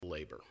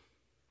labor.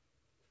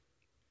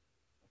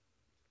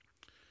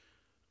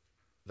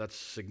 That's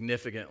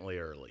significantly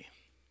early.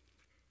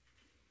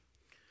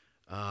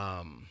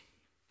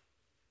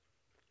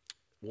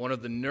 One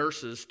of the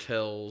nurses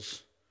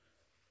tells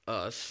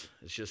us,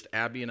 it's just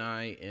Abby and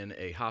I in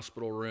a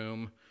hospital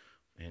room,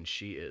 and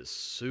she is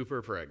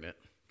super pregnant.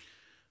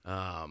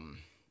 One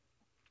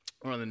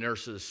of the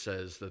nurses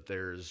says that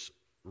there's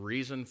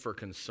reason for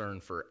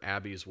concern for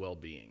Abby's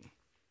well-being.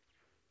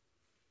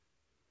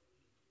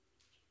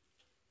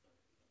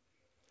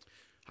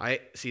 I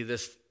see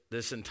this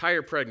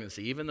entire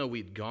pregnancy, even though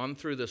we'd gone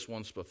through this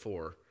once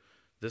before,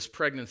 this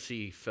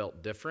pregnancy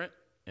felt different,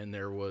 and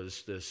there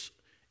was this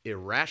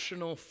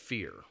irrational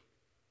fear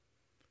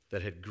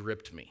that had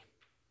gripped me,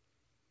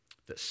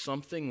 that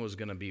something was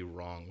going to be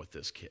wrong with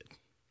this kid.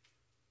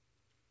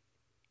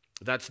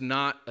 That's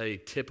not a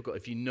typical,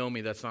 if you know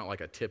me, that's not like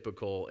a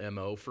typical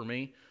MO for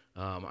me.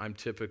 I'm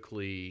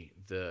typically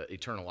the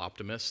eternal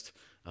optimist,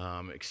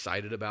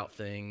 excited about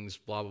things,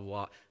 blah,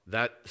 blah,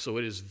 blah. So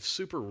it is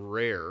super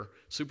rare,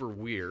 super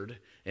weird,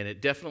 and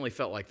it definitely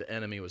felt like the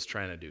enemy was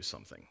trying to do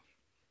something.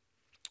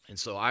 And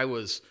so I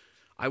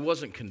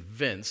wasn't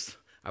convinced.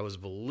 I was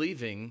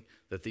believing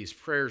that these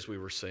prayers we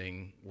were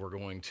saying were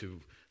going to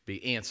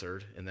be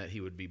answered and that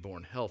he would be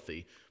born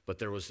healthy, but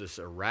there was this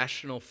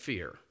irrational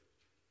fear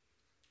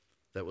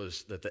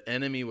that the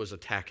enemy was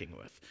attacking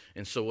with.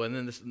 And so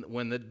when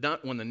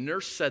the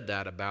nurse said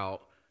that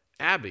about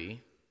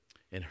Abby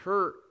and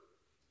her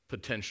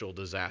potential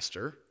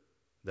disaster,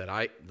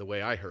 the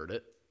way I heard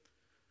it,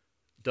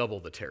 double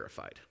the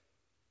terrified,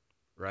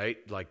 right?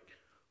 Like,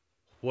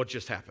 what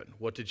just happened?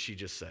 What did she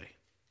just say?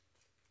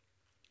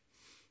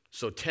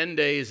 So 10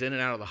 days in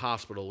and out of the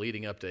hospital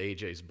leading up to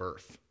AJ's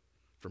birth,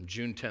 from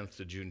June 10th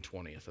to June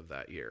 20th of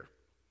that year.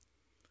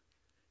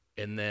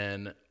 And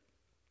then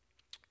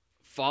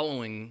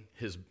following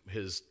his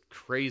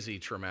crazy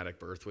traumatic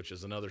birth, which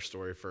is another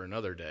story for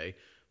another day,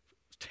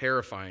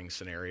 terrifying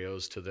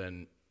scenarios to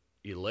then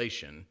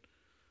elation,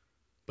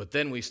 but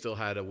then we still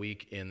had a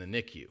week in the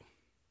NICU.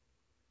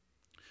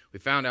 We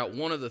found out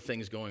one of the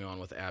things going on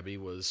with Abby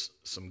was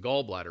some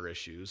gallbladder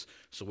issues,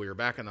 so we were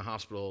back in the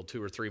hospital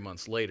 2 or 3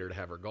 months later to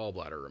have her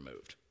gallbladder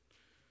removed.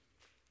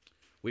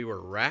 We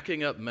were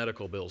racking up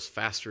medical bills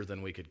faster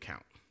than we could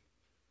count.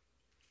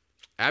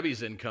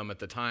 Abby's income at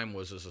the time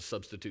was as a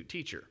substitute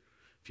teacher.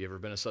 If you've ever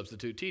been a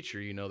substitute teacher,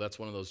 you know that's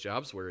one of those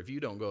jobs where if you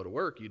don't go to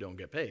work, you don't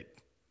get paid.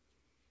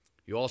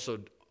 You also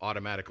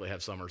automatically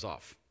have summers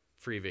off.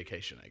 Free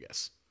vacation, I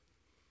guess.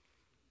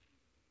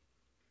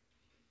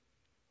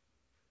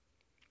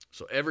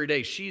 So every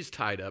day she's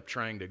tied up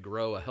trying to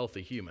grow a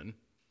healthy human.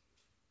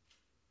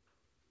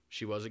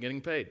 She wasn't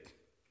getting paid.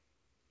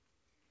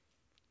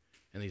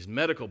 And these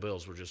medical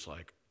bills were just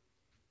like,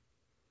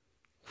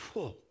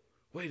 whoa,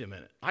 wait a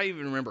minute. I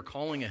even remember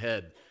calling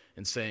ahead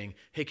and saying,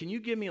 hey, can you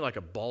give me like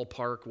a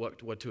ballpark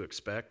what to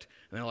expect?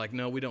 And they're like,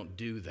 no, we don't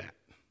do that.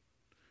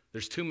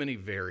 There's too many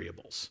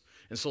variables.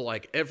 And so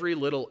like every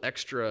little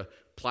extra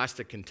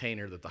plastic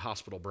container that the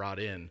hospital brought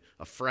in,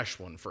 a fresh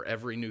one for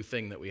every new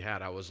thing that we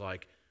had, I was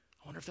like,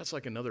 I wonder if that's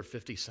like another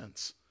 50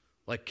 cents.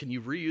 Like, can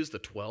you reuse the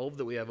 12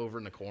 that we have over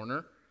in the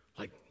corner?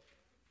 Like,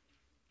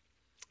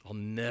 I'll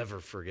never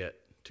forget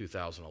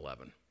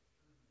 2011.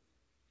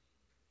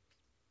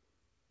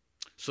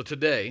 So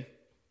today,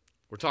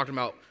 we're talking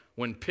about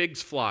When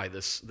Pigs Fly,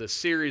 this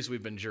series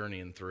we've been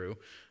journeying through.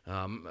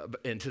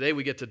 And today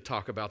we get to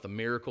talk about the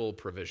miracle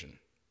provision.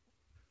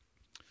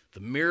 The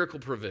miracle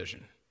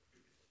provision.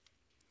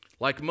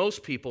 Like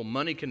most people,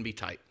 money can be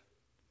tight,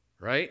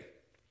 right?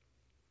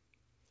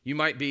 You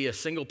might be a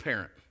single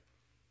parent,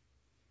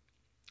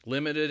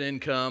 limited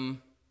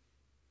income,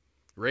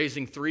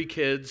 raising 3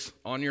 kids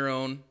on your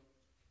own,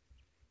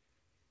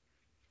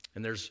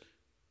 and there's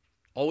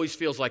always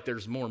feels like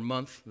there's more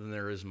month than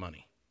there is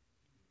money.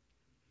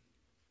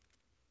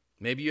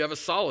 Maybe you have a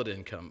solid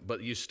income,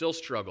 but you still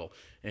struggle,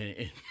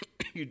 and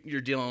you're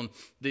dealing,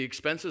 the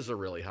expenses are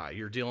really high.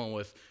 You're dealing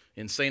with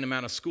insane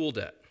amount of school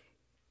debt,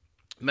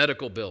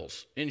 medical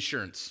bills,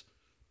 insurance,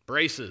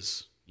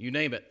 braces, you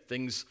name it.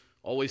 Things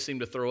always seem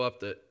to throw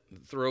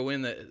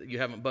in that you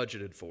haven't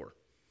budgeted for.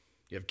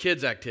 You have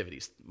kids'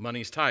 activities,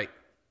 money's tight.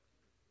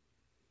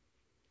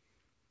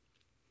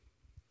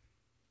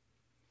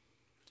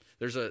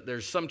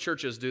 There's some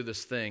churches do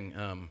this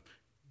thing.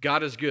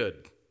 God is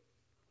good.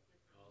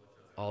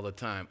 All the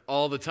time.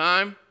 All the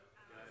time?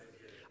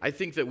 I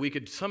think that we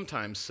could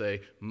sometimes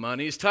say,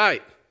 money's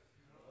tight.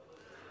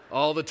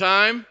 All the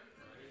time?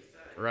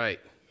 Right.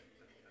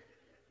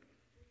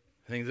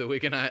 I think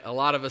that a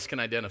lot of us can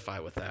identify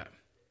with that.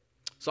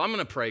 So I'm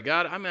going to pray.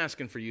 God, I'm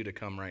asking for you to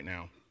come right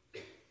now.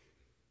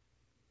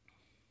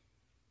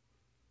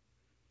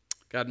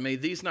 God, may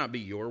these not be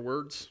your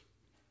words.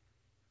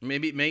 May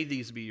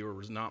these be your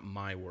words, not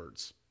my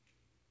words.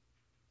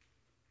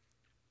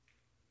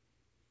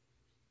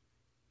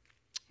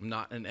 I'm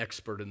not an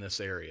expert in this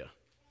area,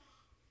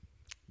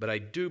 but I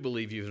do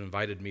believe you've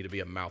invited me to be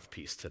a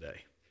mouthpiece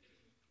today.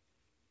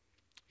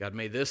 God,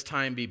 may this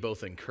time be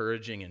both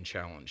encouraging and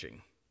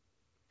challenging.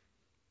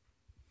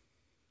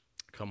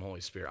 Come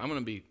Holy Spirit. I'm going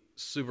to be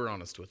super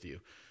honest with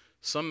you.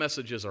 Some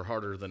messages are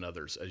harder than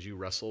others as you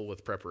wrestle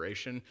with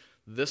preparation.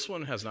 This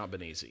one has not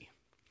been easy.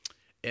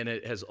 And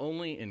it has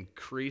only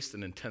increased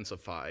and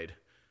intensified.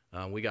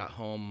 We got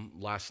home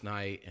last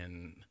night,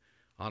 and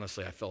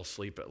honestly, I fell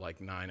asleep at like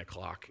 9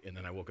 o'clock, and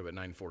then I woke up at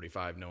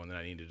 9:45 knowing that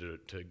I needed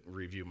to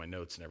review my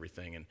notes and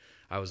everything. And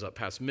I was up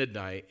past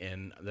midnight,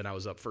 and then I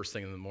was up first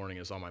thing in the morning.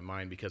 It was on my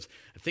mind because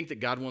I think that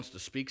God wants to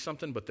speak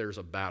something, but there's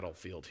a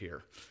battlefield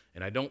here.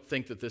 And I don't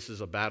think that this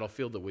is a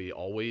battlefield that we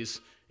always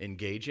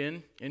engage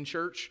in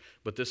church,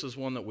 but this is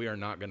one that we are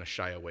not going to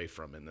shy away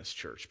from in this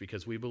church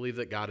because we believe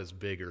that God is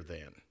bigger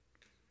than.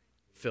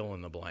 Fill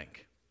in the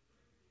blank.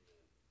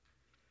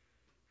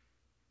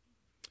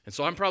 And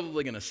so I'm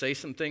probably going to say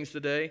some things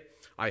today.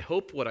 I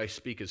hope what I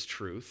speak is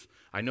truth.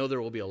 I know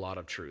there will be a lot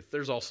of truth.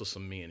 There's also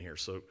some me in here,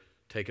 so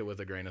take it with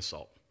a grain of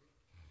salt.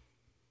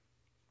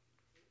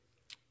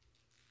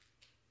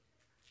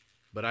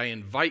 But I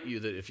invite you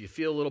that if you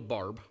feel a little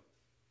barb,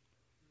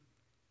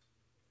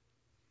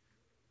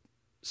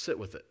 sit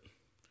with it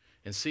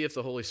and see if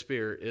the Holy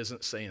Spirit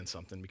isn't saying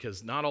something,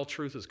 because not all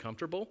truth is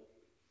comfortable.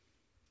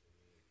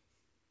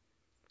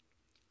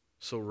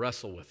 So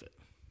wrestle with it.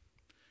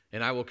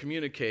 And I will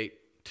communicate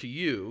to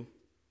you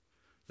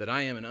that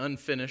I am an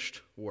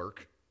unfinished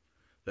work,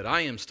 that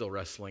I am still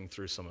wrestling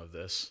through some of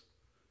this,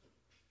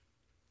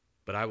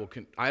 but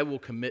I will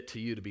commit to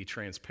you to be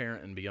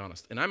transparent and be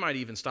honest. And I might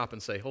even stop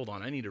and say, hold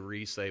on, I need to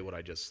re-say what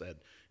I just said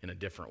in a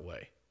different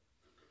way.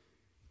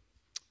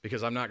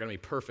 Because I'm not going to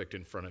be perfect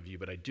in front of you,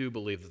 but I do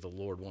believe that the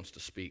Lord wants to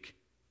speak.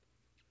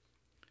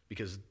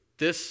 Because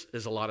this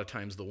is a lot of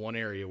times the one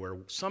area where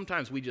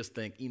sometimes we just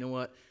think, you know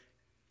what?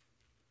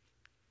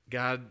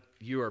 God,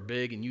 you are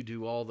big and you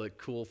do all the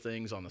cool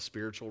things on the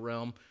spiritual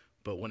realm,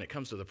 but when it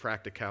comes to the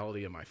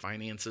practicality of my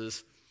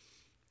finances,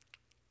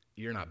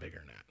 you're not bigger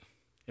than that.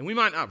 And we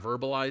might not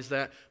verbalize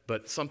that,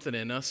 but something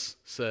in us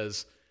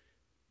says,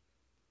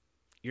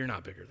 you're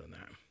not bigger than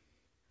that.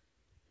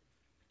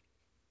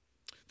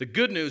 The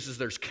good news is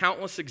there's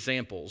countless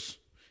examples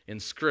in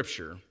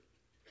Scripture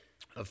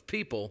of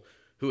people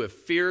who have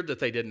feared that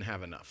they didn't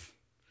have enough.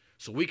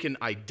 So we can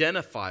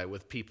identify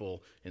with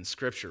people in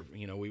Scripture.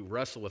 You know, we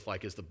wrestle with,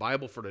 like, is the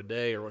Bible for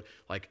today? Or,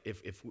 like,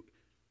 if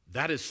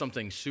that is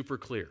something super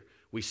clear.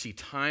 We see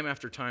time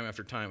after time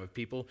after time of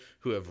people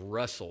who have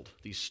wrestled,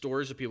 these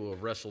stories of people who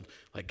have wrestled,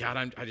 like,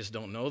 God, I just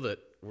don't know that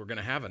we're going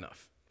to have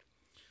enough.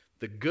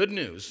 The good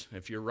news,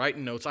 if you're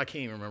writing notes, I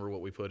can't even remember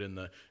what we put in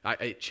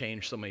it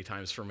changed so many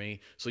times for me,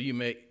 so you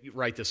may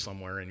write this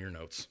somewhere in your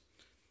notes.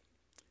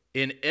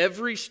 In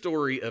every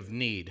story of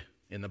need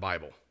in the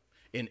Bible,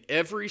 in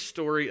every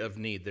story of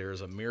need, there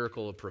is a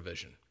miracle of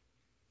provision.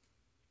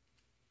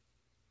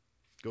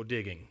 Go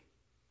digging.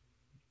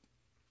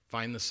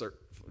 Find the search.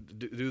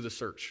 Do the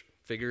search.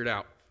 Figure it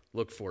out.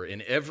 Look for it.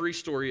 In every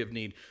story of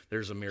need,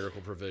 there's a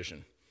miracle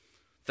provision.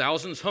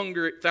 Thousands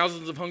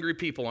of hungry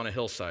people on a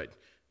hillside.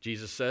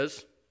 Jesus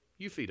says,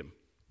 you feed them.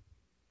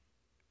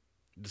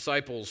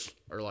 Disciples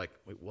are like,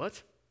 wait,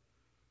 what?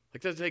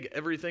 Like, that'd take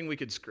everything we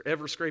could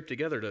ever scrape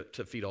together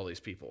to feed all these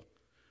people.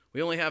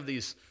 We only have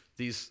these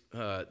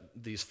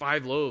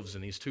 5 loaves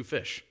and these 2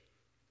 fish.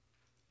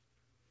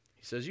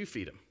 He says, you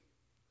feed them.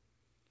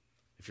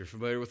 If you're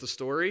familiar with the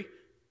story,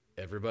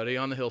 everybody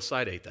on the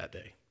hillside ate that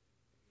day.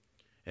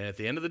 And at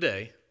the end of the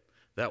day,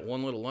 that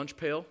one little lunch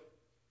pail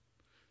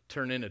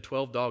turned into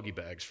 12 doggy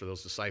bags for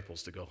those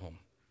disciples to go home.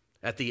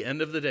 At the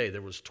end of the day,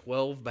 there was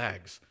 12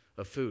 bags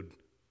of food.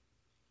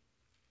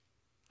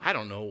 I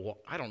don't know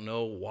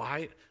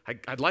why.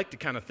 I'd like to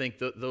kind of think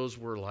that those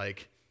were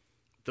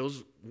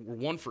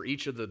one for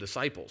each of the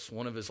disciples,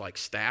 one of his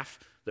staff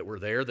that were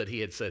there that he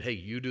had said, hey,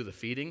 you do the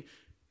feeding.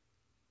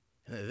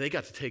 And they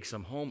got to take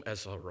some home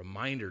as a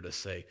reminder to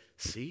say,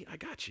 see, I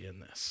got you in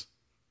this.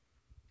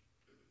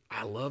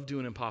 I love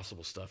doing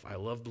impossible stuff. I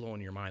love blowing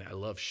your mind. I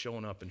love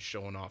showing up and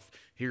showing off.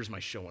 Here's my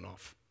showing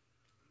off.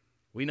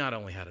 We not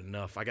only had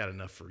enough, I got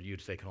enough for you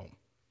to take home.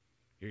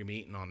 You're going to be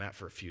eating on that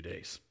for a few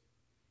days.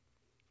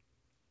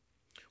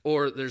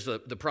 Or there's the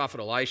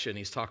prophet Elisha, and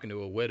he's talking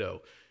to a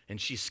widow,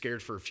 and she's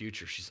scared for her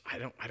future. She's, I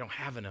don't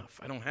have enough.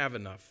 I don't have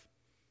enough.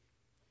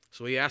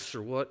 So he asks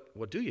her,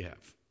 what do you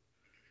have?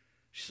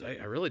 She says,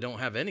 I really don't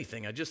have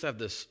anything. I just have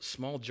this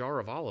small jar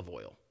of olive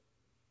oil.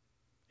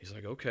 He's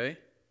like, okay.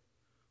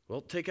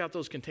 Well, take out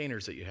those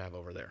containers that you have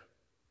over there.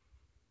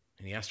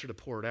 And he asked her to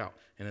pour it out.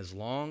 And as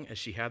long as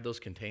she had those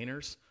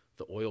containers,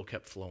 the oil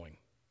kept flowing.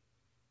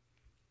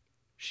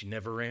 She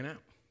never ran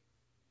out.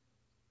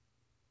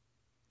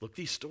 Look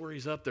these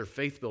stories up. They're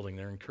faith building.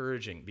 They're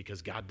encouraging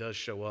because God does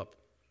show up.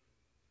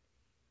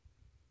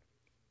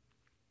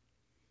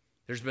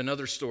 There's been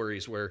other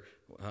stories where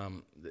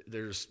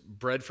there's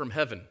bread from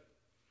heaven.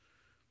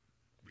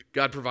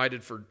 God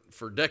provided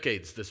for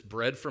decades this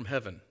bread from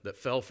heaven that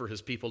fell for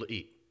his people to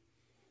eat.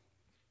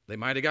 They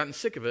might have gotten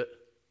sick of it.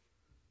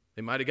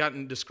 They might have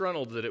gotten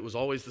disgruntled that it was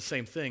always the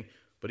same thing,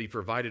 but he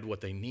provided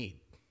what they need.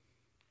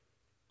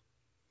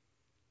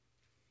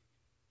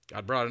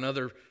 God brought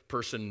another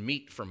person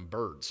meat from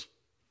birds.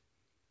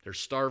 They're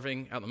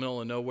starving out in the middle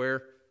of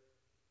nowhere.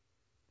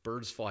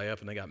 Birds fly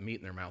up and they got meat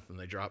in their mouth and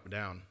they drop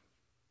down.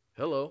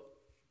 Hello.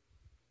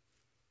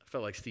 I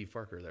felt like Steve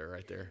Parker there,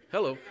 right there.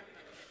 Hello.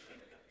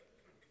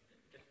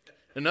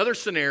 Another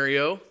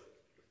scenario,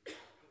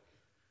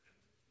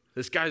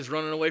 this guy's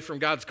running away from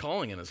God's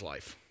calling in his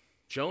life.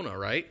 Jonah,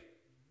 right?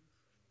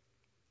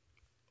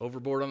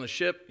 Overboard on the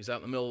ship, he's out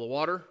in the middle of the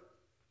water.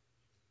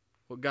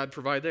 What did God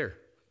provide there?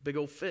 Big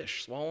old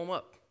fish, swallow him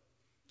up.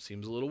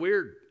 Seems a little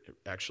weird. It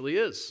actually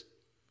is.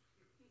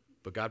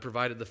 But God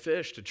provided the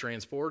fish to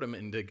transport him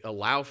and to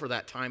allow for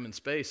that time and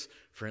space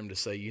for him to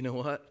say, you know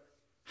what?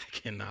 I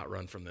cannot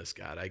run from this,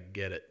 God. I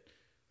get it.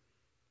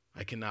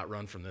 I cannot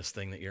run from this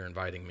thing that you're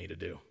inviting me to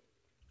do.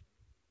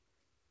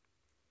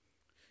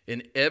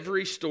 In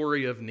every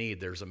story of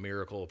need, there's a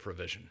miracle of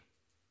provision.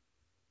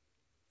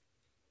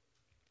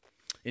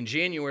 In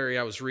January,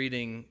 I was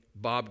reading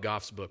Bob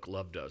Goff's book,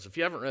 Love Does. If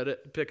you haven't read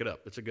it, pick it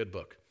up. It's a good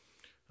book.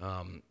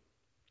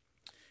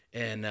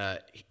 And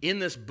in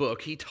this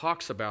book, he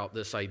talks about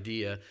this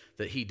idea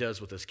that he does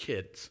with his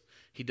kids.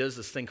 He does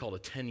this thing called a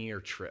 10-year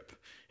trip.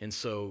 And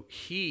so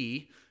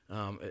he's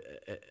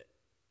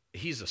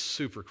a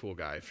super cool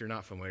guy. If you're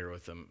not familiar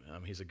with him,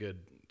 he's a good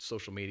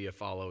social media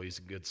follow. He's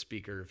a good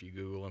speaker if you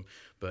Google him.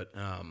 But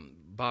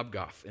Bob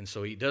Goff. And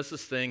so he does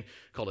this thing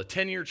called a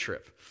 10-year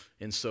trip.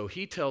 And so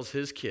he tells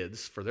his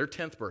kids for their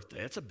 10th birthday,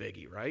 it's a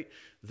biggie, right,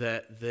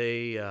 that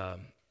they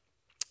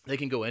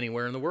can go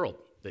anywhere in the world.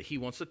 That he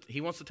wants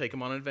to take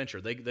them on an adventure.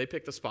 They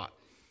pick the spot.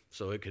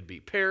 So it could be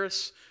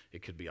Paris,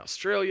 it could be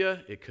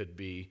Australia, it could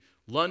be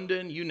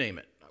London, you name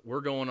it.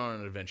 We're going on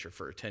an adventure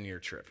for a 10-year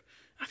trip.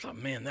 I thought,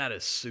 man, that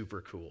is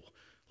super cool.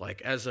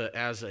 Like as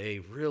a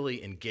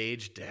really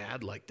engaged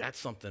dad, like that's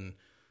something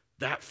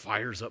that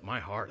fires up my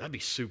heart. That'd be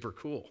super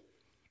cool.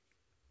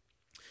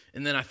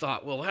 And then I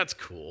thought, well, that's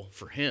cool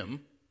for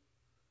him.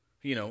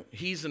 You know,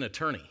 he's an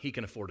attorney. He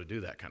can afford to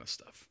do that kind of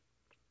stuff.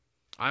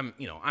 I'm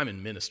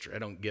in ministry. I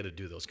don't get to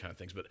do those kind of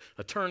things. But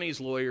attorneys,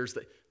 lawyers,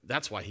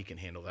 that's why he can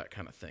handle that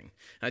kind of thing.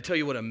 And I tell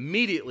you what,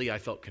 immediately I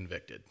felt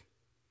convicted.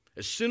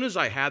 As soon as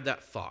I had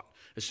that thought,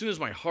 as soon as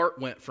my heart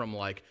went from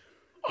like,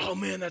 oh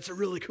man, that's a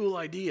really cool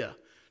idea,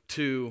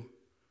 to,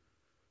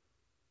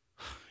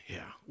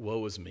 yeah,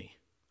 woe is me.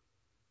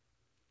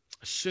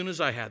 As soon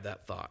as I had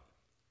that thought,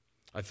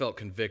 I felt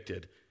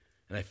convicted,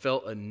 and I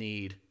felt a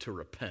need to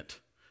repent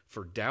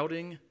for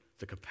doubting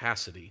the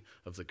capacity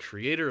of the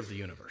creator of the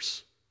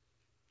universe.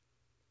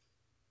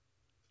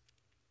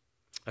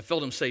 I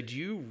felt him say, do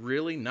you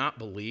really not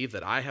believe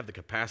that I have the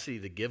capacity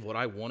to give what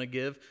I want to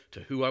give to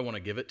who I want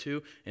to give it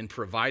to and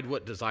provide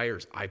what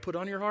desires I put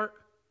on your heart?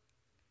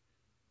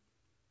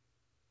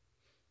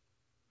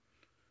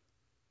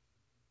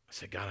 I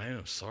said, God, I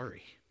am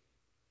sorry.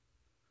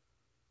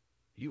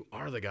 You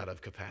are the God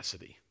of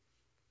capacity,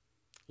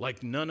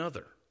 like none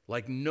other,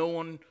 like no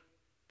one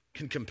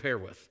can compare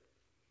with.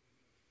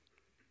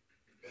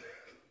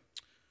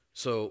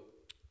 So,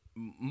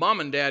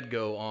 Mom and Dad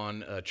go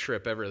on a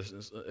trip.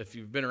 If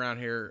you've been around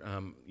here,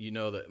 you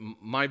know that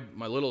my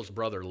littlest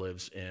brother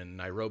lives in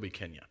Nairobi,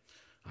 Kenya.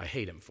 I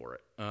hate him for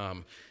it.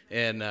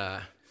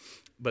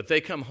 But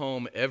they come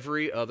home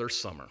every other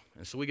summer,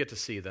 and so we get to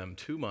see them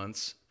 2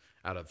 months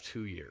out of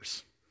 2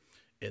 years,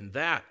 and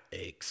that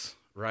aches.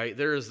 Right?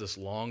 There is this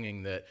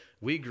longing that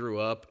we grew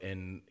up,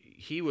 and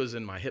he was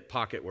in my hip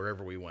pocket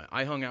wherever we went.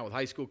 I hung out with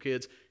high school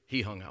kids.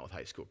 He hung out with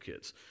high school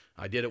kids.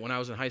 I did it when I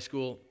was in high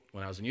school.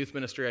 When I was in youth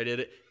ministry, I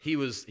did it. He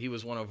was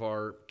one of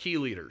our key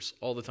leaders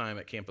all the time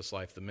at Campus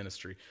Life, the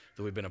ministry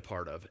that we've been a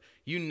part of.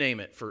 You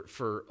name it, for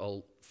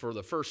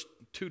the first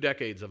 2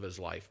 decades of his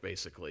life,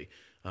 basically,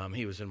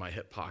 he was in my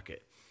hip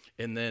pocket.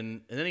 And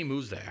then he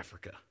moves to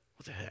Africa.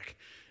 What the heck?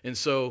 And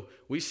so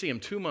we see him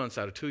 2 months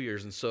out of 2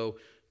 years. And so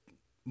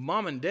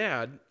Mom and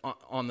Dad,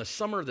 on the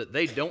summer that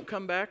they don't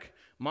come back,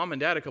 Mom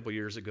and Dad a couple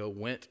years ago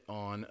went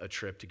on a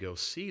trip to go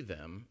see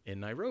them in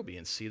Nairobi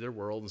and see their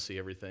world and see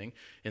everything.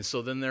 And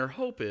so then their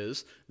hope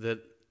is that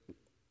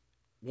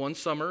one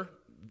summer,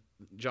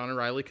 John and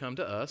Riley come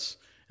to us,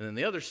 and then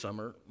the other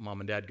summer, Mom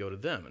and Dad go to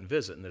them and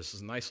visit. And this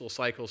is a nice little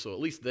cycle, so at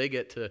least they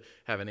get to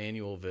have an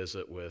annual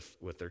visit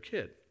with their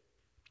kid.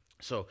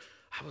 So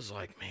I was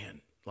like, man,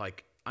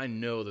 like I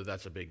know that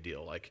that's a big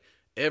deal. Like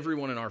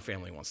everyone in our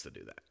family wants to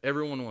do that.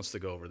 Everyone wants to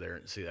go over there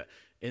and see that.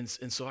 And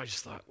so I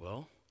just thought,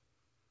 well,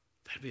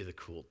 that'd be the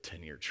cool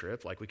 10-year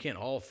trip. Like we can't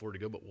all afford to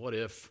go, but what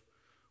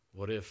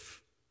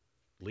if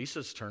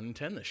Lisa's turning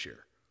 10 this year?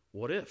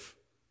 What if?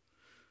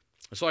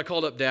 So I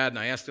called up Dad and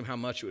I asked him how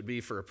much it would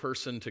be for a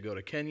person to go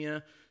to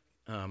Kenya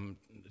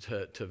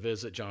to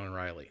visit John and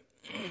Riley.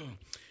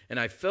 And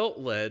I felt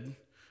led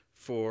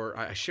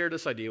I shared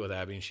this idea with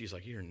Abby, and she's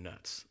like, you're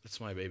nuts. That's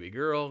my baby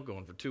girl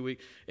going for 2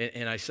 weeks.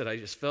 And I said, I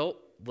just felt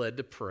led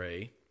to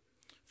pray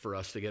for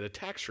us to get a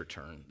tax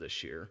return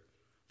this year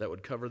that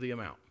would cover the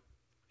amount.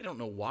 I don't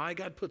know why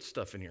God puts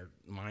stuff in your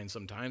mind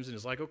sometimes, and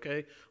it's like,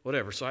 okay,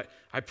 whatever. So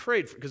I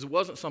prayed, because it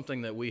wasn't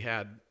something that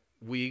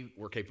we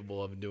were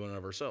capable of doing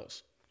of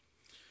ourselves.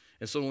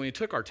 And so when we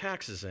took our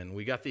taxes in,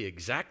 we got the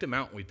exact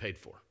amount we paid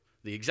for.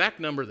 The exact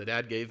number that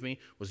Dad gave me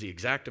was the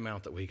exact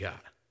amount that we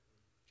got.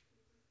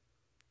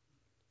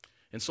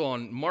 And so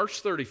on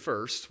March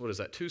 31st, what is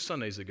that, 2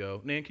 Sundays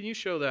ago, Nan, can you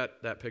show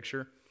that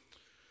picture?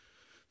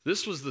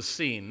 This was the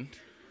scene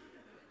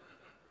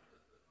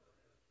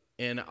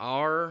in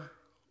our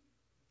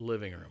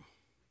living room.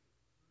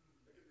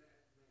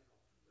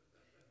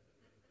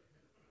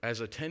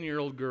 As a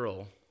 10-year-old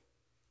girl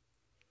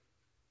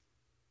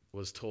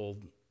was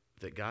told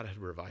that God had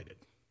provided.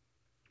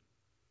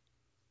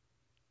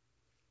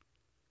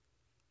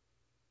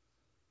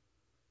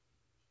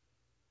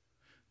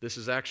 This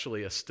is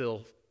actually a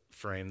still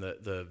frame.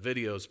 The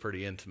video is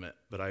pretty intimate,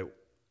 but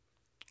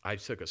I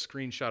took a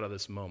screenshot of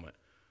this moment.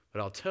 But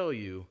I'll tell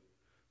you,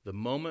 the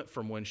moment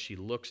from when she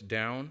looks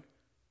down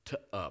to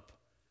up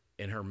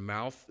and her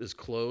mouth is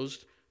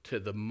closed to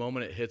the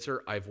moment it hits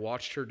her, I've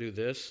watched her do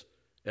this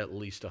at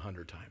least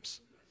 100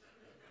 times.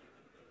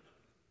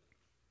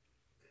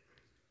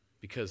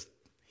 Because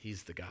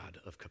he's the God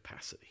of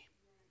capacity.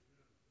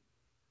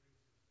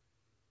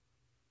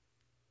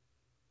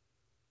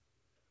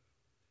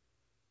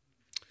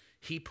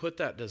 He put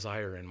that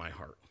desire in my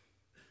heart.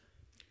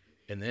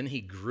 And then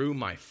he grew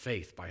my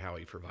faith by how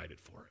he provided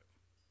for it.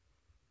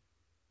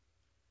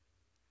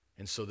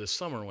 And so this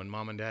summer, when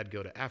mom and dad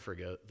go to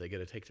Africa, they get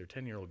to take their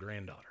 10-year-old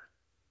granddaughter.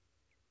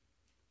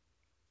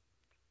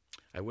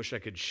 I wish I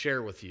could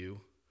share with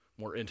you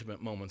more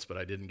intimate moments, but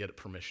I didn't get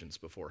permissions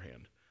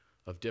beforehand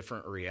of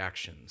different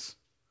reactions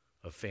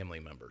of family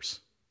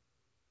members.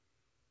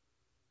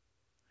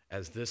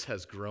 As this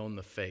has grown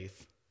the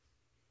faith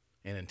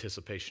and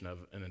anticipation of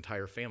an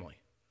entire family.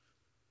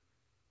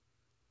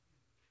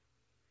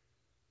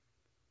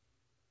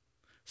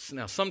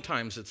 Now,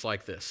 sometimes it's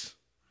like this,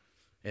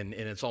 and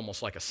it's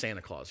almost like a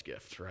Santa Claus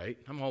gift, right?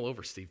 I'm all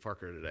over Steve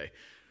Parker today.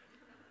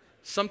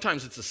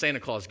 Sometimes it's a Santa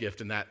Claus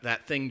gift, and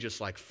that thing just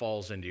like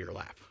falls into your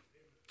lap.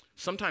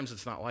 Sometimes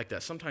it's not like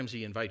that. Sometimes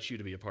he invites you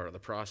to be a part of the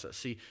process.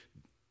 See,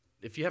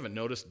 if you haven't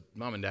noticed,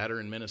 mom and dad are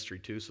in ministry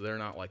too, so they're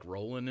not like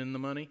rolling in the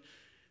money.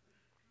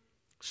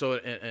 So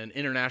an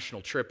international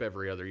trip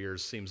every other year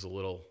seems a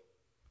little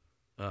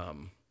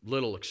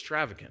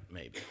extravagant,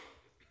 maybe.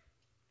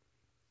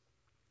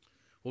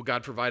 Well,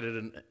 God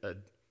provided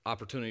an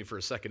opportunity for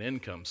a second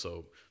income.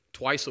 So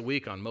twice a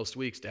week on most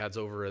weeks, Dad's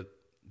over at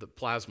the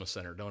plasma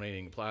center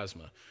donating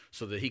plasma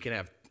so that he can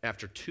have,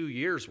 after 2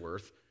 years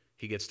worth,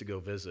 he gets to go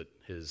visit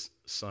his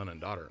son and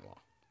daughter-in-law.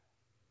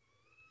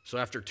 So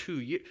after 2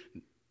 years,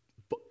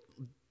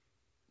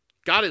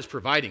 God is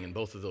providing in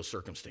both of those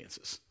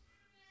circumstances.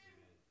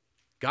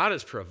 God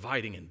is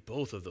providing in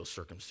both of those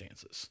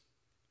circumstances.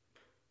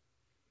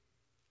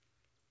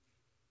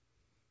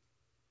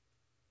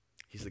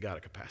 He's the God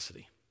of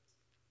capacity.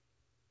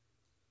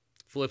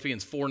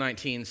 Philippians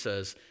 4:19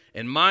 says,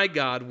 "And my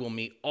God will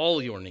meet all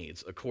your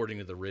needs according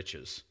to the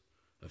riches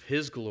of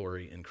his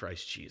glory in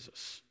Christ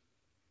Jesus."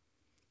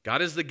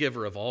 God is the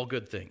giver of all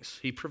good things.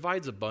 He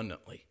provides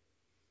abundantly.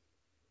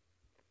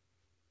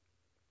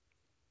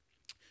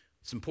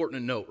 It's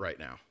important to note right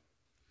now,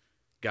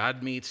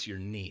 God meets your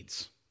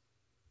needs.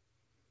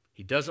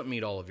 He doesn't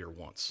meet all of your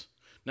wants.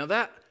 Now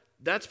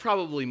that's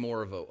probably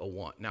more of a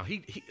want. Now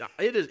he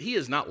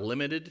is not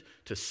limited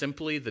to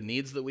simply the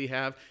needs that we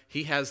have.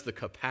 He has the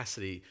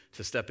capacity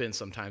to step in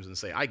sometimes and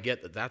say, I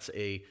get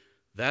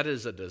that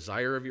is a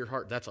desire of your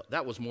heart.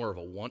 That was more of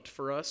a want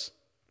for us.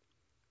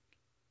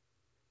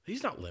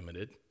 He's not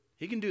limited.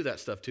 He can do that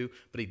stuff too,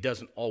 but he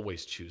doesn't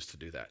always choose to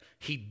do that.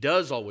 He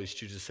does always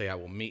choose to say, I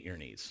will meet your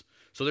needs.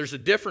 So there's a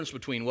difference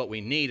between what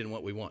we need and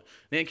what we want.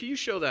 Nan, can you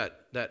show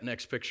that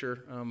next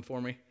picture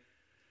for me?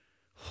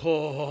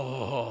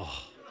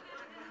 Oh.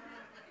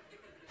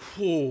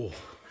 Oh.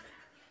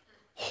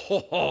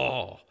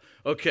 Oh.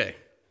 Okay.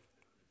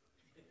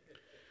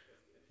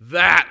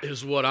 That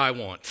is what I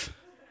want.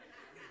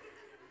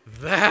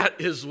 That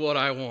is what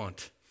I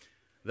want.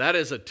 That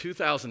is a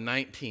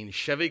 2019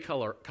 Chevy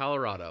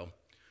Colorado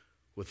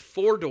with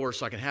 4 doors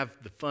so I can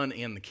have the fun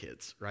and the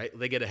kids, right?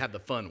 They get to have the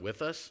fun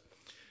with us.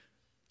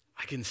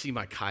 I can see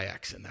my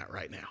kayaks in that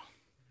right now.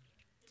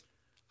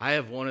 I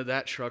have wanted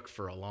that truck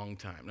for a long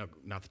time. No,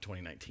 not the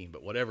 2019,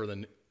 but whatever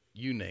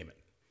you name it.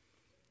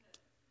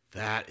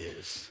 That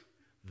is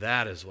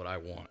what I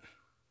want.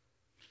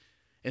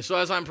 And so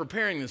as I'm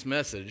preparing this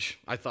message,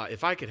 I thought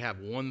if I could have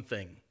one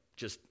thing,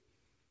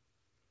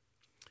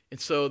 and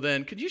so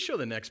then, could you show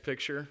the next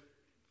picture?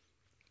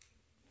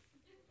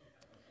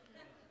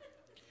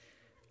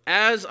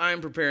 As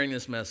I'm preparing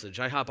this message,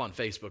 I hop on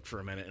Facebook for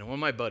a minute, and one of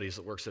my buddies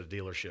that works at a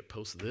dealership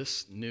posts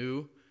this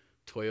new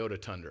Toyota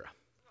Tundra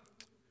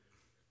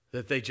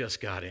that they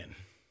just got in.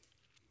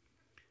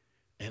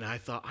 And I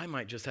thought, I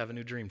might just have a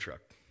new dream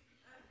truck.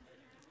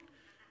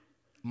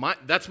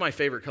 That's my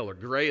favorite color.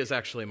 Gray is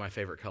actually my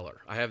favorite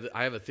color. I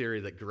have a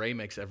theory that gray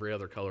makes every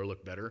other color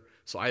look better,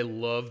 so I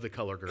love the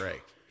color gray.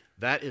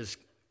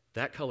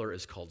 That color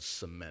is called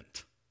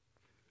cement.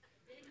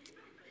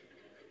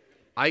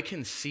 I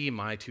can see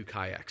my 2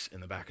 kayaks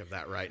in the back of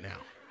that right now.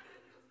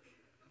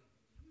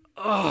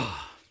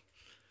 Oh,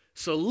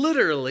 so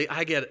literally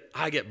I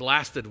get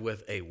blasted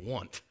with a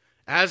want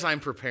as I'm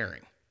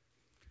preparing.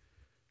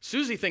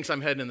 Susie thinks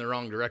I'm heading in the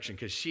wrong direction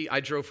because I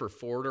drove her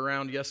Ford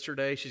around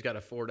yesterday. She's got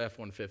a Ford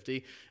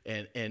F-150,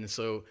 and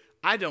so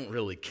I don't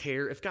really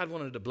care. If God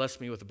wanted to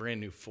bless me with a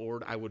brand new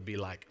Ford, I would be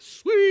like,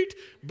 sweet.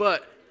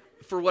 But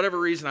for whatever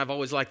reason, I've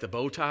always liked the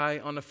bow tie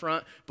on the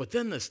front. But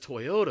then this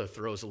Toyota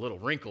throws a little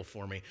wrinkle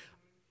for me.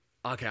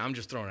 Okay, I'm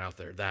just throwing it out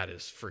there. That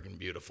is friggin'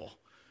 beautiful.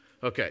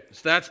 Okay,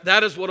 so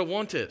that is what a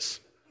want is.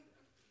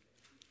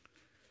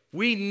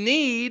 We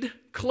need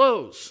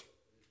clothes.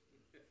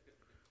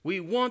 We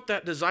want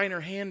that designer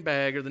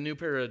handbag or the new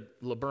pair of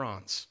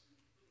LeBrons.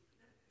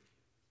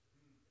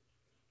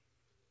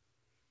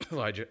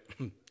 Elijah.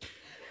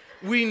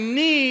 We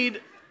need,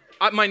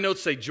 my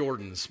notes say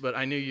Jordans, but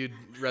I knew you'd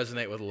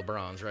resonate with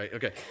LeBrons, right?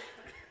 Okay.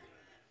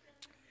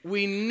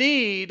 We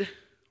need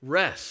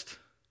rest.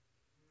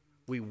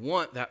 We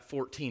want that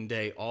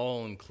 14-day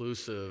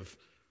all-inclusive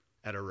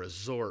at a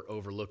resort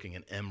overlooking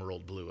an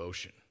emerald blue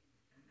ocean.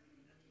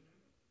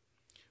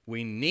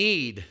 We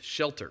need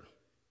shelter.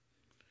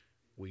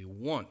 We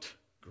want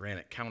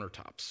granite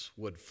countertops,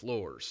 wood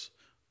floors,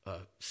 a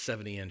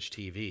 70-inch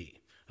TV,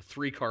 a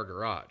 3-car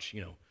garage,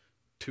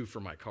 2 for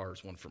my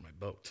cars, 1 for my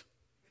boat.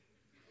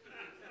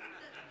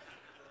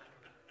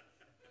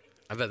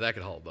 I bet that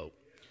could haul a boat.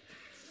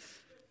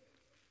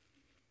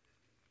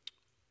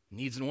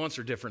 Needs and wants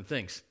are different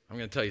things. I'm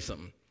going to tell you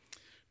something.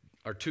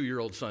 Our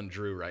 2-year-old son,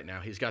 Drew, right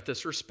now, he's got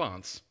this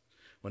response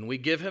when we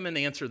give him an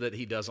answer that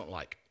he doesn't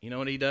like. You know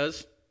what he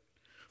does?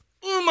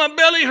 Oh, my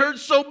belly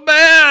hurts so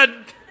bad.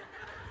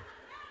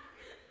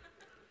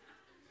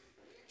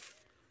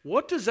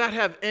 What does that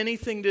have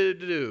anything to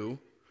do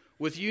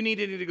with you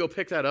needing to go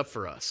pick that up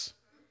for us?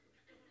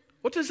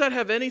 What does that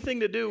have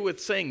anything to do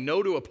with saying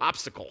no to a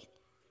popsicle?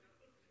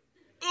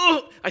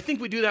 Oh, I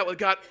think we do that with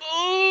God.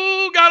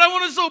 Oh, God, I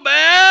want it so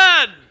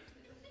bad.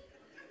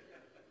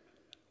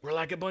 We're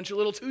like a bunch of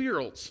little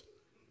 2-year-olds.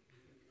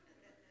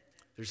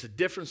 There's a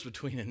difference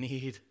between a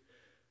need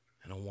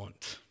and a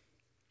want.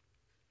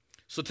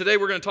 So today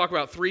we're going to talk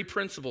about 3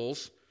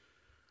 principles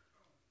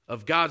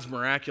of God's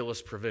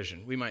miraculous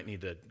provision. We might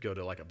need to go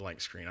to like a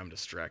blank screen. I'm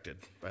distracted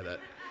by that.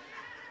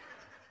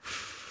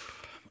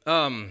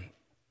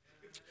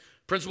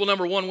 Principle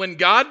number 1, when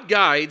God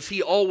guides,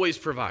 he always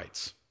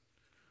provides.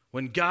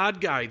 When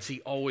God guides,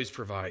 he always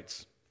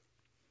provides.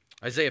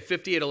 Isaiah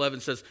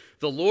 58:11 says,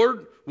 the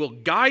Lord will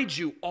guide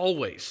you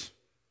always.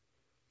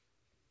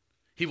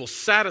 He will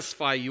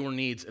satisfy your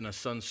needs in a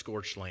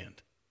sun-scorched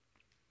land.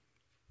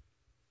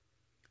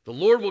 The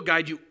Lord will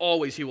guide you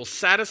always. He will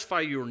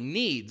satisfy your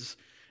needs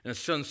in a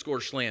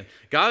sun-scorched land.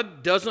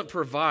 God doesn't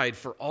provide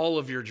for all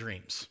of your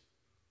dreams.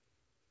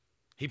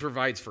 He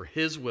provides for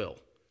his will,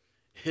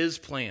 his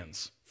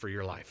plans for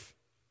your life.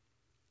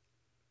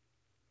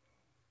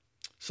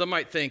 Some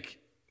might think,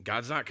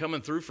 God's not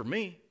coming through for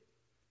me.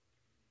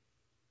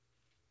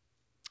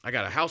 I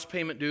got a house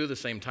payment due the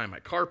same time my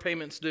car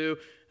payment's due,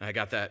 and I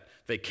got that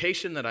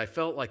vacation that I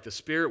felt like the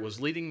Spirit was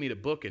leading me to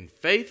book in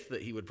faith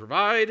that he would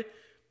provide,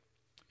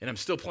 and I'm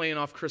still playing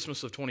off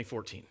Christmas of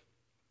 2014.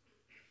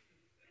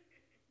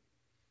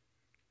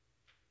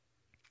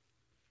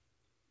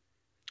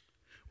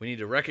 We need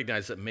to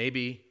recognize that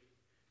maybe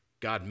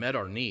God met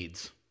our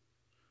needs,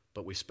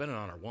 but we spent it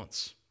on our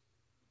wants.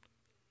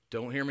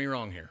 Don't hear me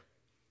wrong here.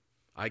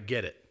 I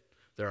get it.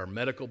 There are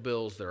medical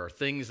bills. There are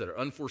things that are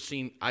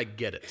unforeseen. I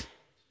get it.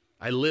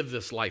 I live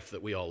this life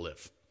that we all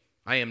live.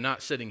 I am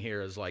not sitting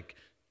here as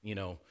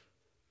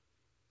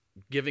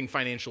giving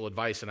financial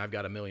advice and I've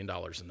got $1 million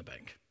in the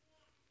bank.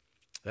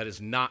 That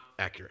is not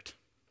accurate.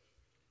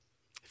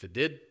 If it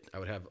did, I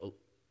would have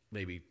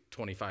maybe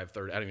 25,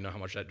 30, I don't even know how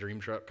much that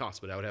dream truck costs,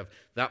 but I would have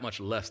that much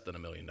less than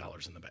 $1 million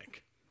in the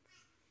bank.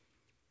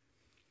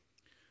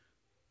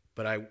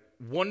 But I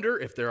wonder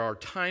if there are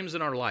times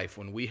in our life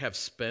when we have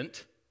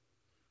spent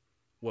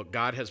what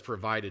God has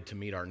provided to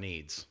meet our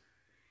needs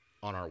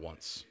on our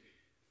wants.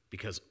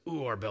 Because,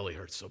 our belly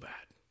hurts so bad.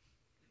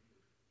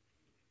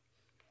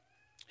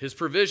 His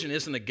provision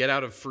isn't a get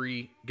out of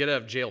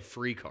jail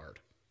free card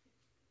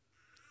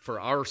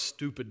for our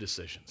stupid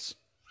decisions.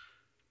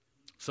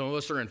 Some of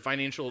us are in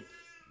financial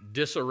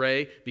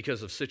disarray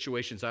because of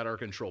situations out of our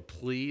control.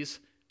 Please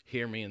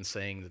hear me in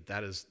saying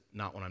that is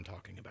not what I'm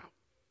talking about.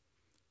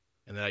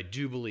 And that I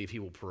do believe he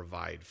will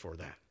provide for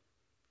that.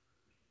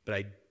 But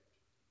I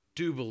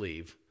do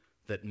believe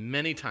that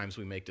many times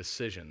we make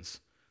decisions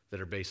that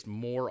are based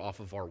more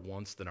off of our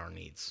wants than our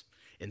needs.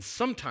 And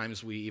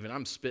sometimes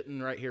I'm spitting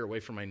right here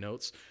away from my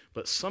notes,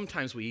 but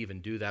sometimes we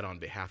even do that on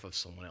behalf of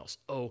someone else.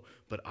 Oh,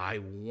 but I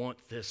want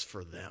this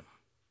for them.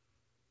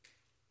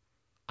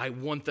 I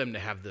want them to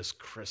have this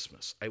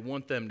Christmas. I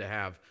want them to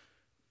have,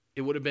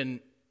 we would have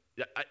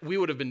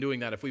been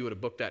doing that if we would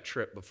have booked that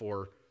trip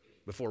before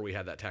we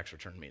had that tax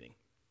return meeting.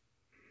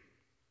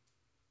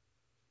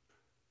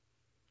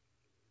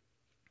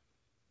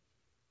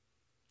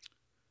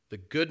 The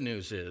good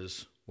news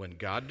is when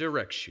God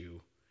directs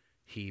you,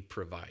 he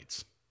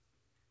provides.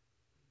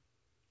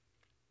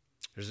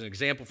 There's an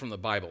example from the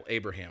Bible,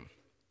 Abraham.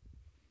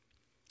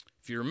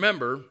 If you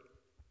remember,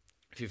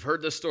 if you've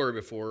heard this story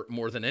before,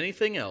 more than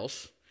anything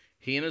else,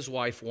 he and his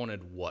wife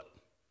wanted what?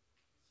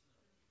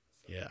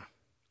 Yeah,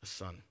 a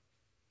son.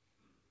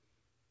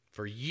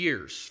 For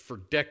years, for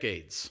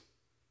decades,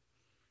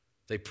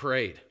 they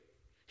prayed.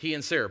 He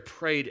and Sarah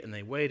prayed and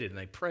they waited and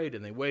they prayed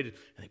and they waited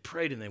and they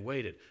prayed and they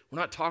waited. We're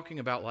not talking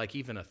about like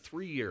even a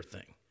 3-year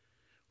thing.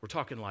 We're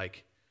talking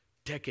like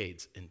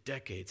decades and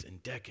decades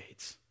and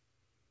decades.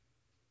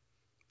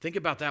 Think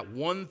about that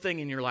one thing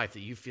in your life that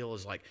you feel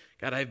is like,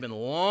 God, I've been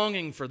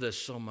longing for this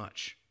so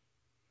much.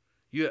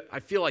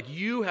 I feel like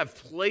you have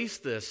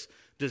placed this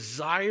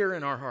desire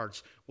in our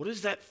hearts. What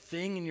is that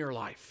thing in your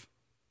life?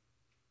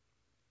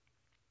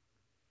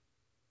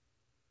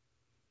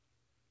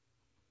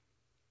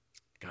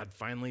 God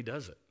finally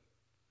does it.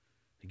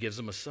 He gives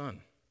him a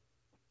son.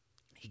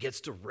 He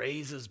gets to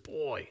raise his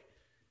boy.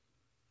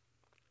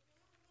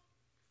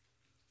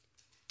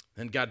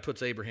 Then God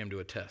puts Abraham to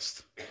a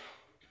test.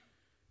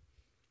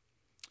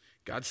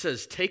 God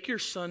says, take your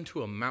son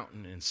to a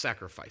mountain and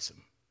sacrifice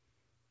him.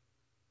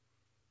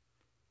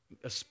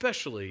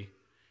 Especially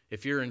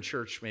if you're in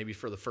church maybe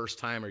for the first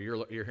time, or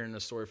you're hearing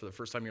this story for the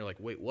first time, you're like,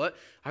 wait, what?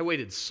 I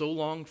waited so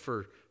long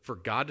for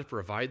God to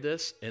provide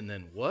this, and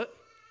then what?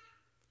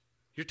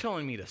 You're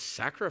telling me to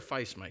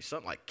sacrifice my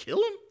son, like kill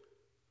him?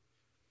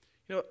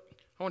 You know,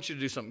 I want you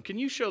to do something. Can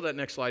you show that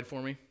next slide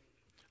for me?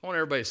 I want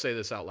everybody to say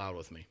this out loud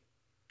with me.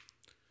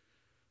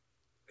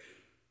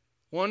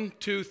 1,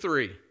 2,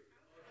 3.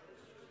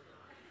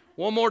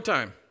 One more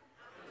time.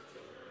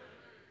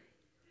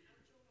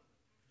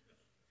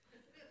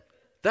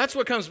 That's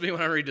what comes to me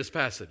when I read this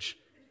passage.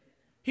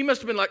 He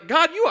must have been like,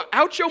 God, you are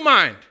out your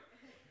mind.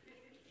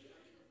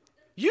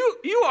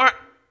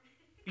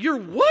 You're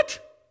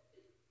what?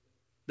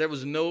 There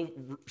was no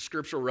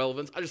scriptural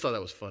relevance. I just thought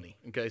that was funny.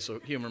 Okay, so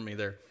humor me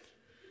there.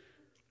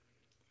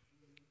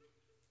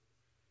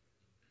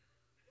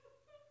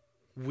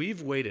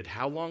 We've waited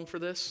how long for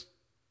this?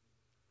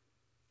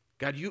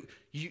 God,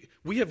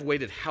 we have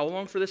waited how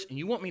long for this, and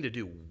you want me to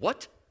do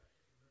what?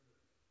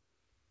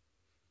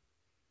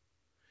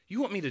 You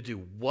want me to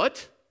do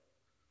what?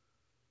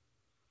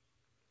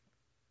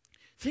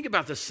 Think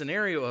about the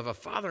scenario of a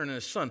father and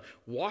his son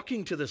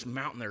walking to this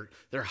mountain.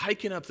 They're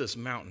hiking up this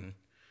mountain.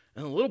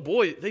 And the little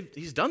boy,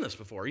 he's done this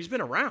before. He's been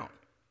around.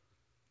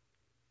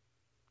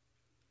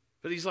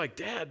 But he's like,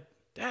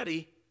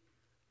 Daddy,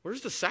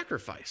 where's the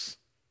sacrifice?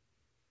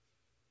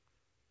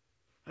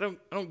 I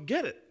don't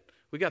get it.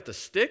 We got the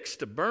sticks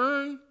to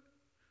burn.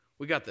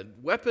 We got the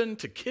weapon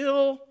to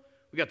kill.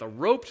 We got the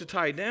rope to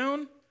tie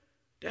down.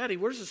 Daddy,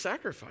 where's the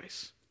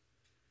sacrifice?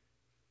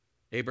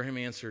 Abraham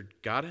answered,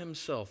 God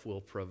himself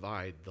will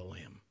provide the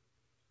lamb.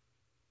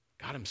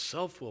 God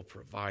himself will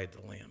provide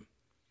the lamb.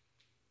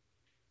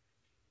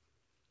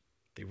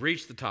 They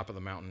reach the top of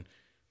the mountain.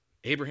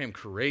 Abraham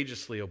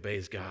courageously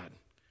obeys God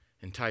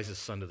and ties his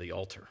son to the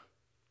altar.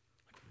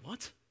 Like,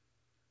 what?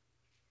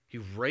 He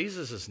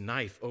raises his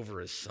knife over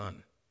his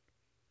son.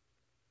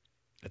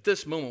 At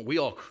this moment, we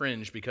all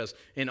cringe because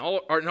in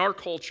our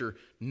culture,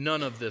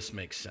 none of this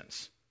makes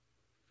sense.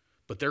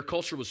 But their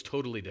culture was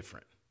totally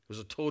different. It was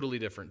a totally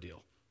different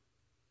deal.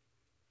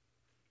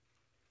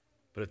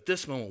 But at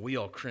this moment, we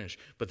all cringe.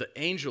 But the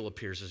angel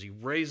appears as he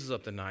raises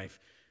up the knife,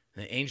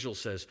 and the angel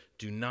says,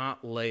 do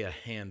not lay a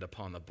hand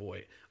upon the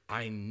boy.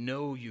 I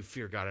know you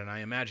fear God. And I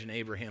imagine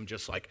Abraham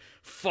just like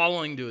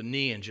falling to a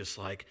knee and just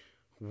like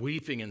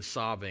weeping and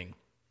sobbing.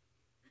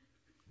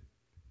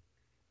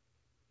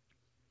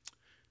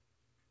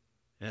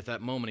 And at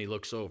that moment, he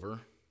looks over. It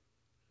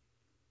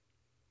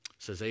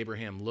says,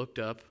 Abraham looked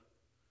up,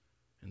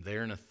 and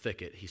there in a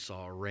thicket, he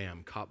saw a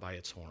ram caught by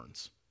its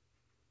horns.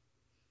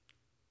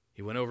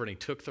 He went over and he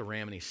took the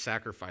ram and he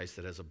sacrificed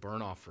it as a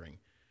burnt offering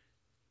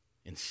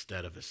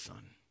instead of his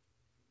son.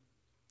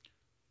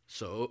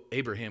 So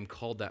Abraham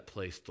called that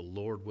place, the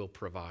Lord will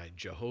provide,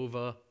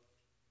 Jehovah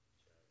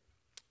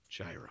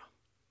Jireh.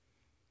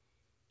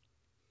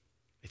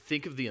 I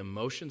think of the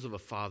emotions of a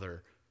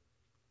father.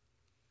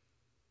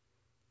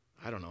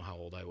 I don't know how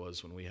old I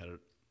was when we had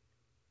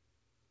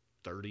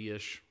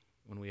 30-ish,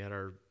 when we had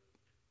our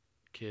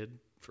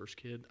first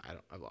kid.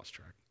 I've lost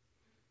track.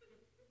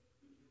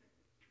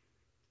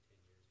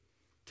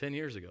 10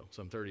 years ago,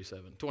 so I'm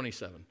 37,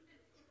 27.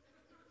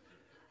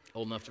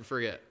 Old enough to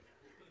forget.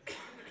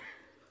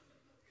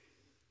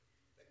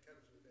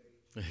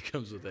 It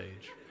comes with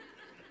age.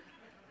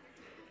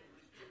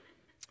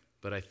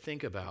 But I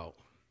think about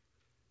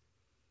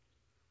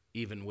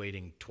even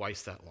waiting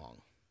twice that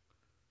long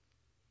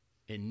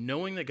and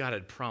knowing that God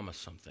had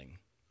promised something.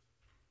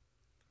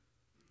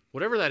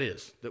 Whatever that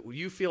is, that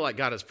you feel like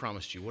God has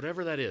promised you,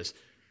 whatever that is,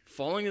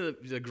 falling to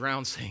the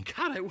ground saying,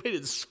 God, I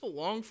waited so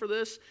long for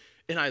this,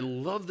 and I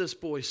love this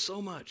boy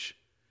so much.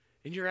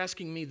 And you're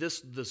asking me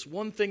this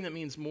one thing that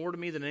means more to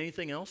me than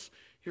anything else?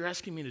 You're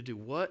asking me to do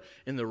what?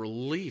 And the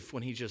relief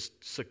when he just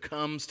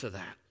succumbs to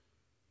that.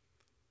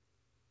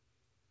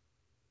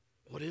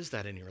 What is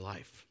that in your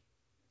life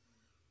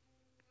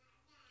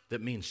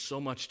that means so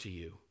much to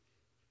you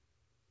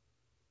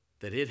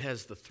that it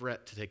has the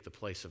threat to take the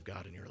place of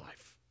God in your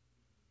life?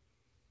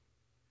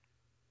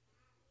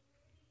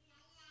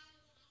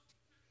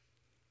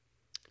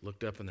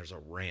 Looked up and there's a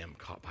ram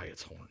caught by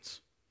its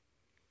horns.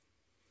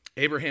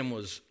 Abraham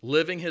was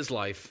living his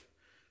life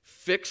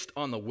fixed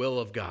on the will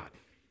of God.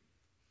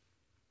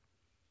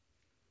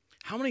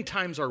 How many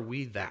times are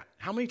we that?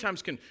 How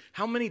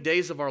many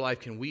days of our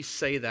life can we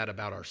say that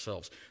about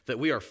ourselves? That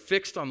we are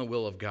fixed on the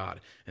will of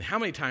God. And how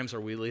many times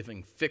are we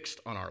living fixed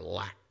on our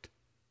lack?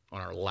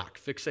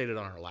 Fixated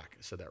on our lack.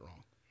 I said that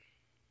wrong.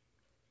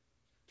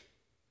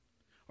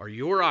 Are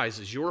your eyes,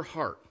 is your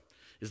heart,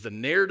 is the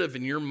narrative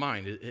in your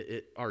mind,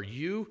 are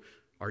you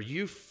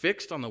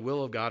fixed on the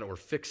will of God or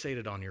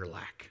fixated on your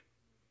lack?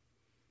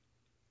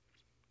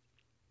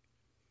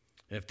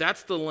 And if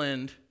that's the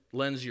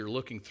lens you're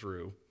looking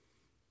through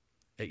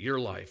at your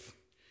life,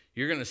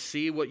 you're going to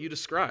see what you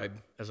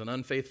describe as an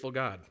unfaithful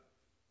God.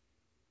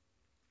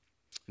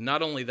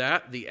 Not only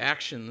that, the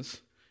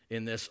actions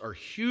in this are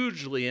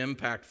hugely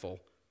impactful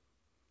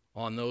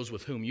on those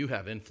with whom you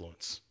have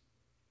influence.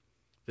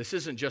 This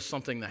isn't just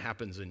something that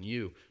happens in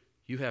you.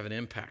 You have an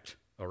impact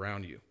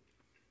around you.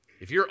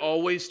 If you're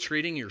always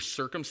treating your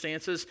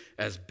circumstances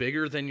as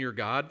bigger than your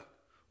God,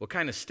 what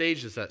kind of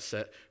stage does that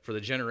set for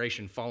the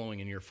generation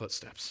following in your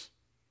footsteps?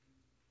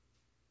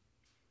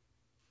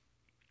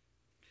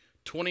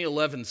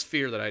 2011's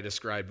fear that I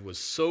described was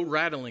so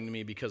rattling to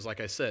me because,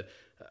 like I said,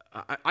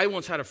 I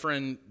once had a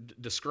friend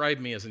describe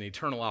me as an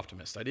eternal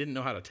optimist. I didn't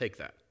know how to take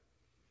that.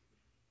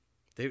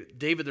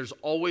 David, there's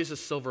always a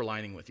silver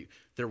lining with you.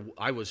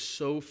 I was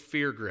so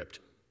fear-gripped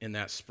in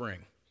that spring.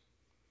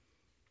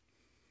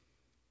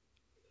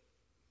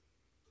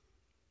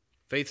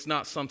 Faith's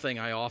not something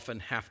I often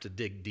have to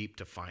dig deep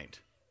to find.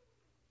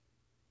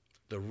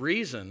 The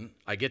reason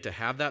I get to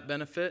have that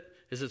benefit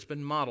is it's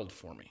been modeled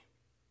for me.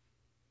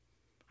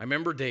 I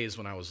remember days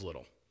when I was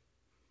little.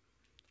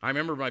 I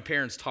remember my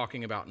parents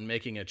talking about and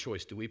making a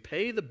choice. Do we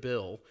pay the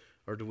bill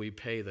or do we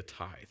pay the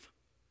tithe?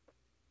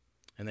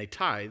 And they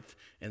tithed,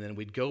 and then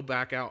we'd go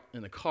back out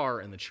in the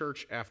car in the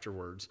church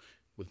afterwards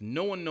with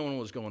no one knowing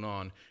what was going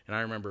on. And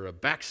I remember a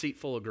back seat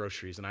full of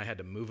groceries, and I had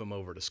to move them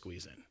over to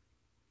squeeze in.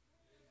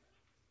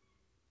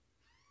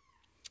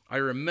 I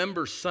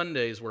remember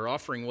Sundays where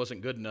offering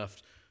wasn't good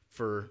enough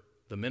for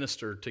the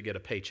minister to get a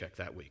paycheck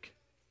that week.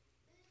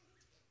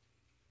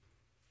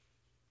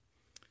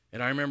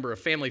 And I remember a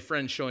family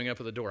friend showing up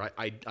at the door.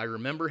 I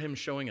remember him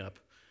showing up.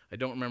 I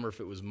don't remember if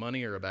it was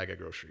money or a bag of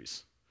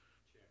groceries.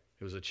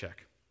 It was a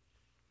check.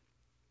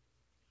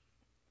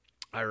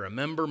 I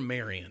remember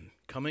Marion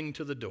coming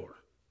to the door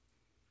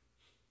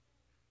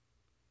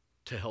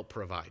to help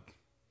provide.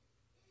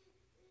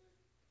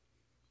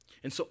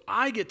 And so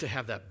I get to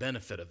have that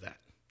benefit of that.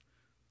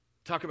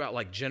 Talk about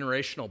like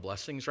generational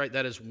blessings, right?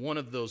 That is one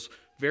of those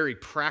very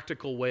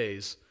practical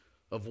ways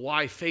of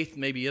why faith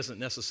maybe isn't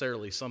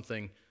necessarily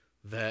something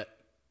that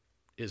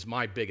is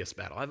my biggest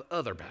battle. I have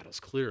other battles,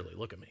 clearly.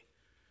 Look at me.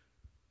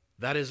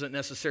 That isn't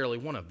necessarily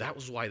one of them. That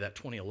was why that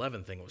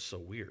 2011 thing was so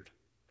weird.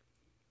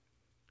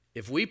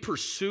 If we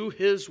pursue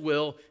His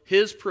will,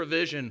 His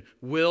provision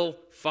will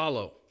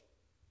follow.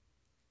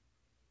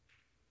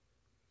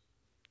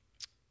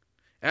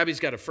 Abby's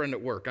got a friend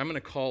at work. I'm going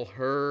to call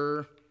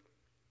her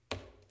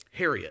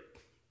Harriet.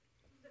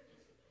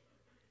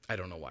 I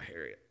don't know why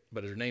Harriet,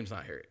 but her name's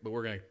not Harriet, but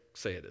we're going to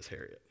say it as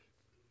Harriet.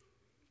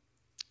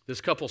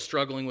 This couple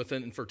struggling with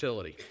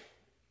infertility.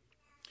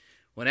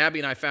 When Abby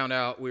and I found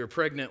out we were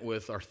pregnant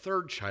with our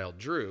third child,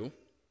 Drew,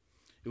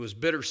 it was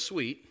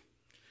bittersweet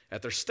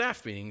at their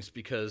staff meetings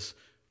because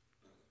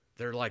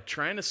they're like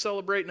trying to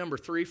celebrate number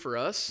 3 for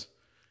us,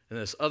 and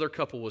this other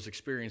couple was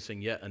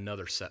experiencing yet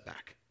another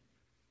setback.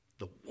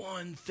 The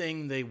one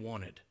thing they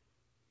wanted.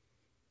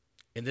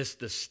 And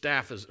her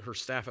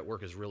staff at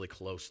work is really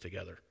close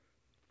together.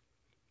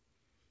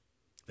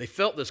 They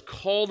felt this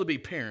call to be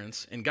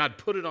parents, and God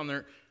put it on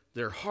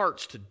their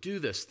hearts to do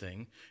this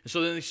thing. And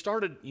so then they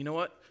started, you know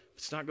what?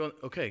 It's not going,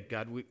 okay,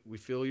 God, we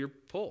feel your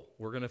pull.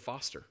 We're going to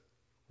foster.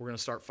 We're going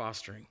to start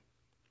fostering.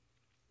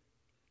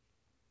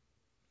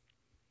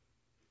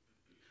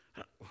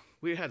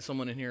 We had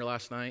someone in here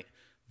last night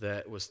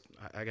that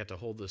I got to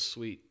hold this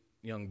sweet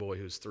young boy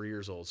who's 3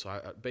 years old.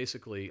 So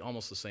basically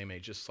almost the same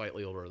age, just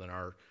slightly older than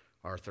our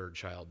third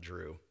child,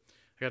 Drew.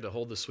 I got to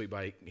hold this sweet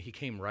boy. He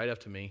came right up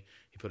to me.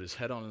 He put his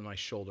head on my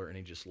shoulder, and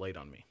he just laid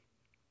on me.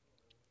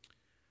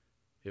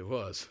 It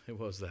was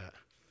that.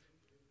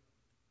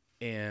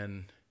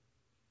 And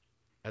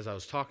as I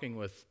was talking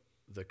with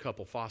the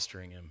couple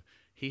fostering him,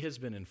 he has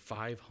been in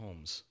 5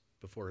 homes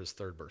before his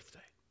 3rd birthday.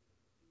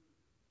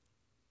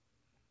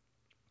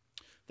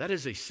 That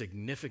is a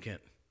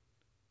significant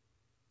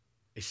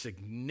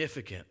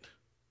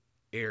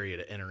area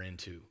to enter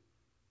into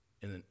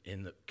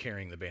in the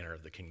carrying the banner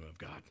of the kingdom of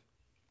God.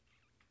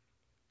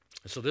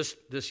 So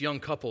this young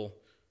couple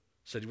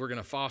said, we're going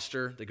to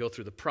foster. They go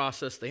through the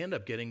process. They end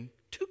up getting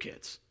 2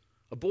 kids,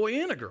 a boy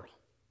and a girl.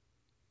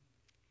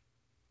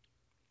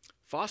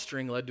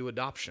 Fostering led to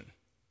adoption.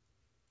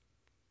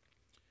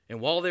 And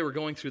while they were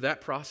going through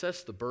that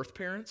process, the birth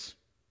parents,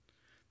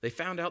 they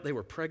found out they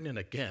were pregnant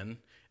again,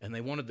 and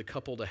they wanted the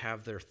couple to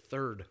have their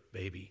 3rd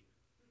baby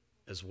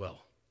as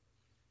well,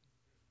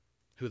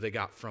 who they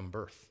got from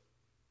birth.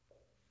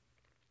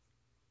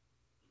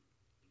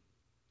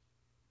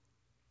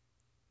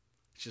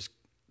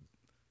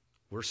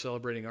 We're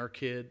celebrating our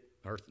kid,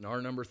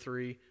 our number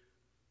 3,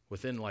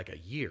 within like a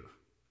year.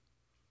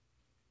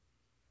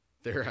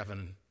 They're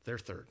having their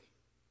third.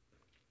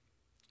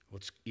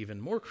 What's even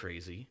more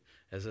crazy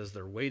is as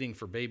they're waiting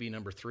for baby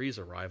number 3's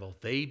arrival,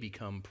 they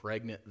become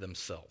pregnant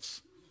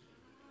themselves.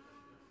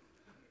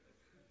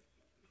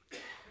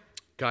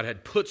 God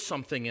had put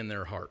something in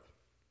their heart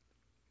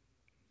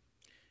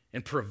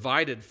and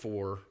provided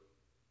for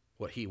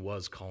what he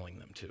was calling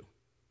them to.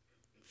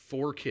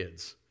 4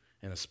 kids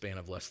in a span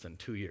of less than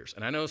 2 years.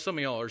 And I know some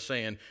of y'all are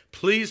saying,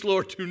 please,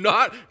 Lord, do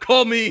not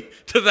call me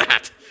to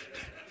that.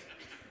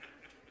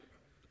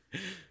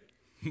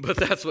 But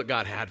that's what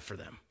God had for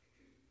them.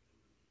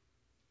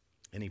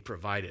 And he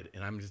provided.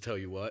 And I'm going to tell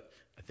you what,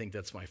 I think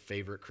that's my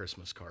favorite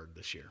Christmas card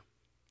this year.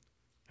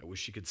 I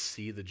wish you could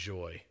see the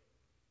joy.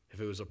 If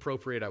it was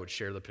appropriate, I would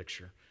share the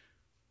picture.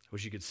 I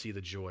wish you could see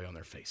the joy on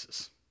their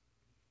faces.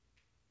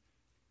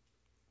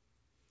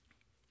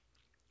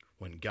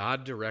 When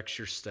God directs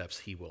your steps,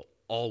 he will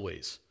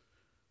always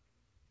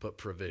put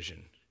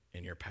provision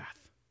in your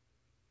path.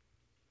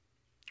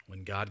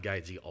 When God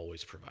guides, he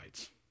always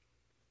provides.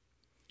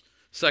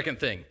 Second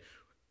thing,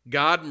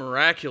 God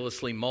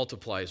miraculously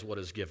multiplies what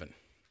is given.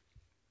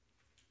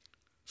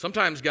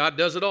 Sometimes God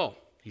does it all.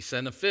 He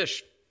sent a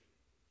fish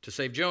to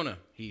save Jonah.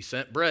 He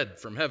sent bread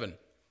from heaven.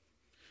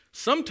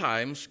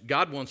 Sometimes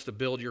God wants to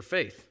build your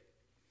faith,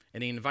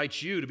 and he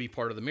invites you to be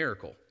part of the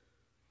miracle.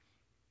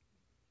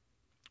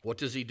 What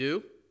does he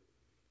do?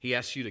 He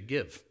asks you to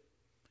give,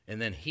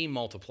 and then he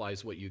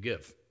multiplies what you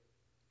give.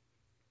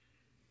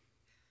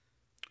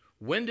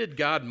 When did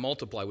God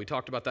multiply? We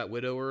talked about that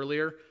widow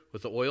earlier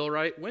with the oil,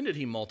 right? When did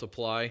he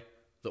multiply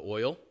the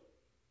oil?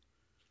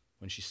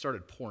 When she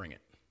started pouring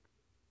it.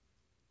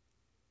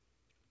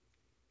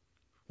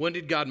 When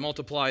did God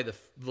multiply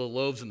the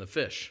loaves and the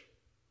fish?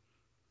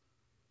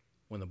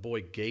 When the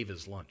boy gave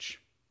his lunch.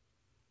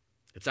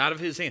 It's out of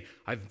his hand.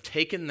 I've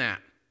taken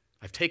that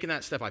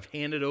step. I've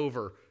handed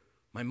over.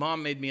 My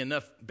mom made me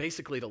enough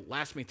basically to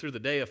last me through the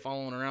day of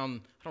following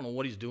around. I don't know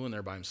what he's doing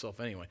there by himself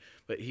anyway.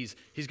 But he's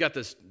got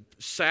this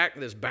sack,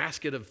 this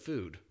basket of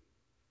food.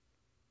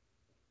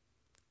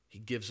 He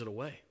gives it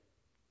away.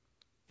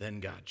 Then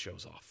God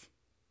shows off.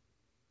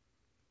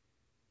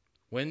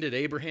 When did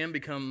Abraham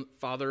become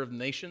father of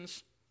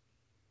nations?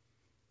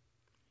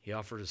 He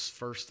offered his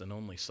first and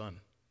only son.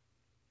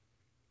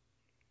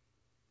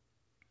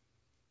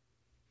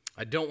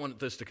 I don't want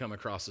this to come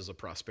across as a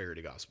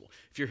prosperity gospel.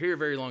 If you're here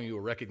very long, you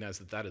will recognize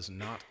that that is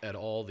not at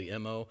all the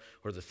MO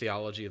or the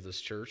theology of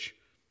this church.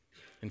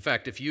 In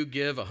fact, if you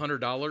give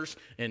 $100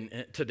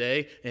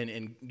 today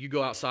and you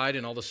go outside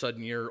and all of a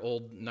sudden your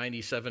old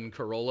 97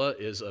 Corolla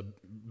is a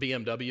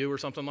BMW or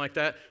something like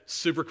that,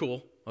 super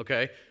cool,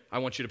 okay? I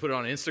want you to put it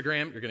on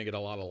Instagram. You're going to get a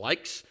lot of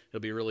likes.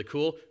 It'll be really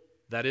cool.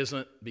 That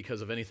isn't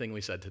because of anything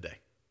we said today.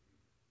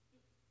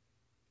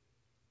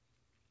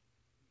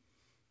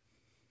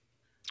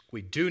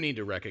 We do need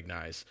to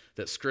recognize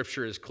that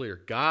Scripture is clear.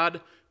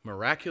 God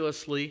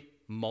miraculously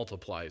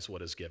multiplies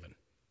what is given.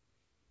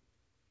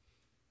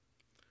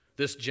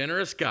 This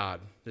generous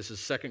God, this is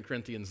 2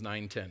 Corinthians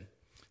 9:10.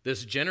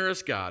 This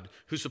generous God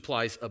who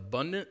supplies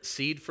abundant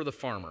seed for the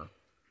farmer,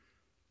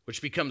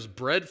 which becomes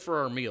bread for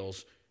our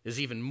meals, is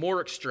even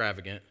more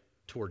extravagant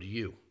toward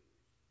you.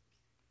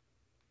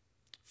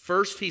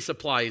 First, he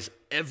supplies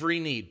every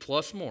need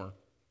plus more.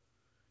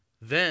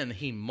 Then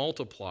he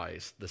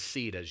multiplies the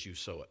seed as you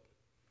sow it.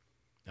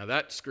 Now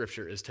that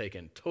scripture is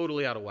taken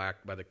totally out of whack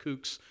by the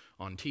kooks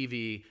on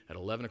TV at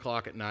 11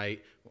 o'clock at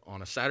night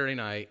on a Saturday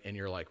night, and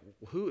you're like,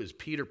 who is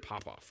Peter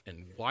Popoff,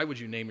 and why would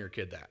you name your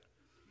kid that?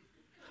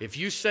 If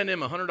you send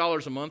him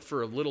 $100 a month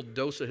for a little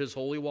dose of his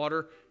holy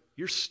water,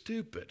 you're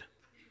stupid,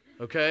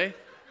 okay?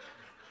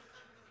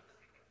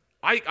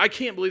 I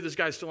can't believe this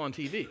guy's still on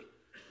TV.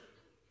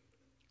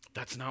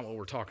 That's not what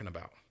we're talking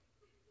about.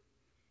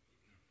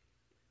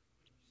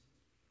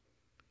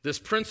 This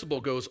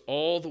principle goes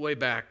all the way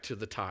back to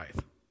the tithe.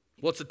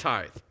 What's a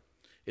tithe?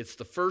 It's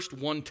the first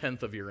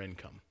 1/10 of your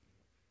income.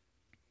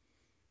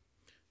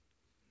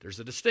 There's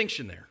a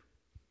distinction there.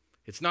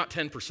 It's not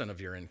 10% of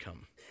your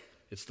income.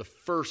 It's the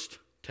first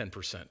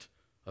 10%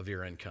 of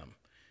your income,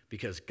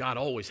 because God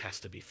always has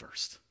to be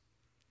first.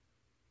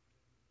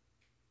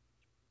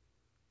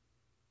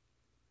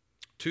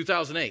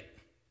 2008,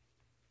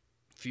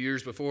 a few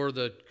years before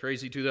the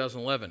crazy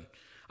 2011,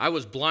 I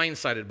was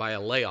blindsided by a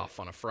layoff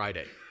on a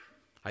Friday.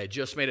 I had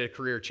just made a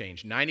career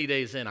change. 90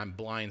 days in, I'm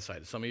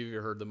blindsided. Some of you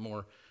have heard the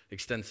more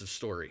extensive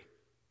story.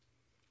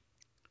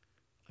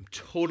 I'm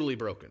totally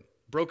broken.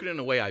 Broken in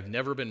a way I've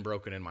never been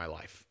broken in my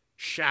life.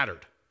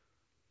 Shattered.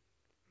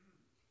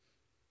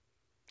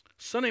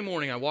 Sunday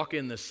morning, I walk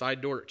in this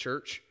side door at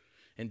church,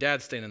 and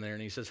Dad's standing there,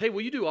 and he says, hey,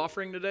 will you do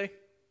offering today?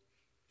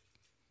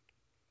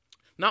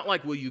 Not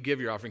like, will you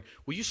give your offering?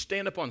 Will you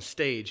stand up on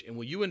stage, and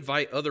will you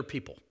invite other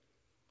people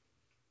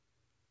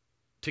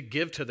to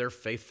give to their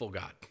faithful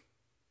God?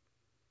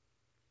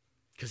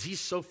 Because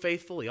he's so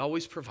faithful, he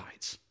always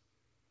provides.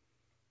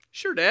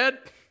 Sure, Dad.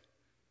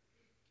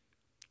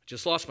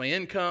 Just lost my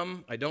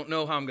income. I don't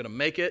know how I'm going to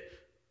make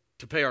it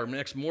to pay our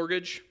next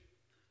mortgage.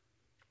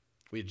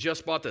 We had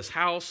just bought this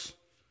house.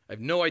 I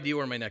have no idea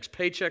where my next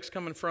paycheck's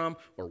coming from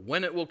or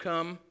when it will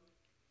come.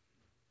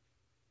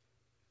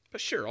 But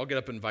sure, I'll get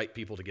up and invite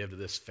people to give to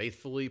this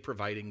faithfully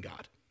providing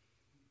God.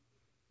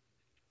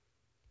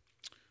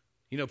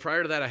 You know,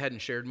 prior to that, I hadn't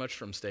shared much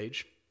from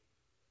stage.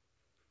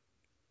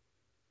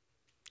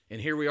 And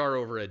here we are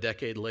over a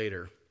decade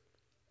later,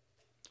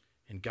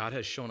 and God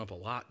has shown up a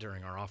lot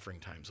during our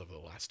offering times over the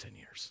last 10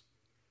 years.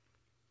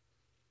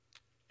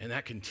 And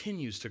that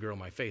continues to grow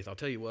my faith. I'll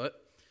tell you what,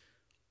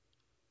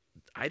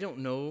 I don't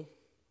know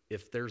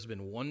if there's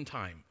been one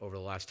time over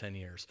the last 10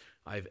 years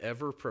I've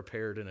ever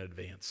prepared in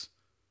advance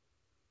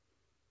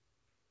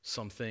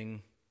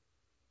something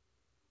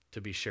to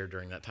be shared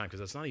during that time,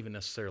 because that's not even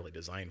necessarily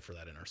designed for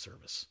that in our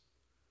service.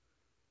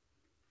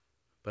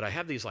 But I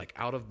have these like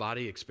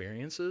out-of-body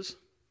experiences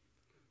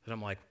that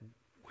I'm like,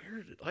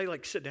 where did I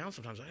sit down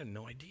sometimes? I had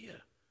no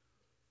idea.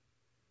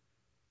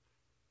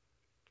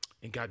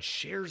 And God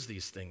shares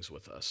these things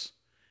with us,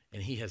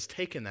 and he has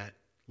taken that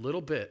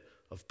little bit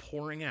of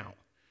pouring out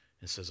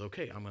and says,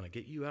 okay, I'm going to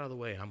get you out of the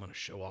way, and I'm going to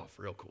show off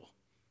real cool.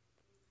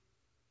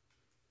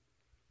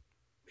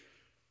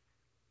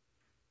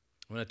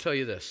 I'm going to tell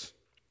you this.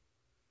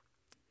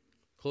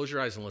 Close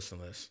your eyes and listen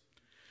to this.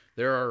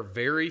 There are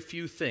very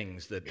few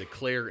things that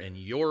declare in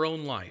your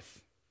own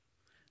life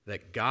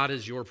that God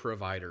is your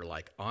provider,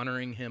 like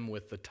honoring him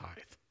with the tithe.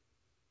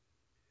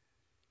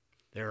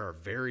 There are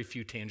very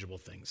few tangible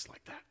things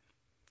like that.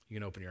 You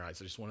can open your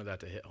eyes. I just wanted that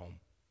to hit home.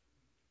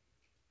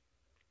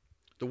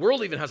 The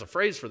world even has a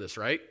phrase for this,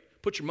 right?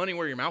 Put your money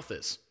where your mouth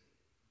is.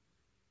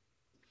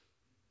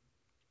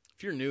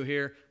 If you're new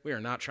here, we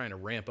are not trying to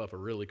ramp up a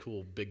really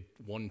cool big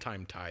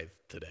one-time tithe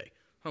today.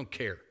 I don't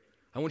care.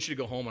 I want you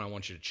to go home and I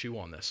want you to chew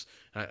on this.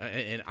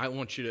 And I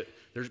want you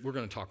to, we're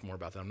going to talk more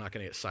about that. I'm not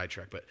going to get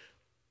sidetracked, but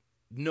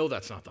no,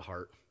 that's not the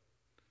heart.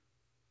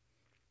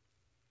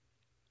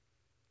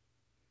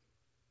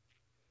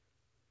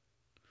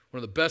 One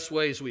of the best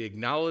ways we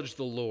acknowledge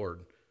the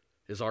Lord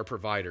as our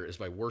provider is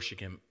by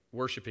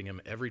worshiping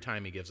him every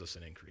time he gives us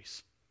an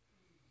increase.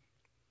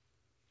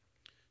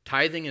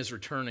 Tithing is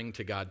returning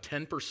to God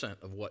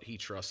 10% of what he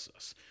trusts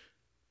us.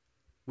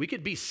 We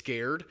could be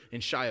scared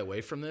and shy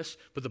away from this,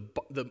 but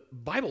the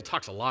Bible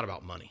talks a lot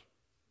about money.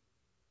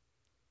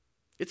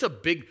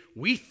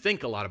 We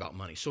think a lot about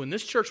money. So in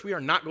this church, we are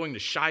not going to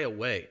shy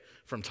away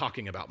from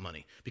talking about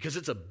money because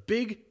it's a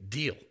big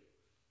deal.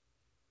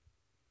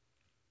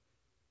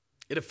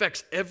 It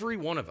affects every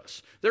one of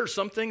us. There are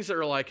some things that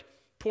are like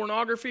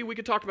pornography. We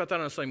could talk about that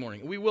on a Sunday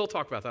morning. We will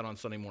talk about that on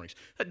Sunday mornings.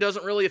 That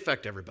doesn't really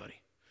affect everybody.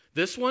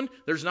 This one,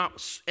 there's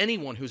not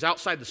anyone who's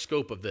outside the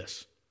scope of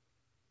this.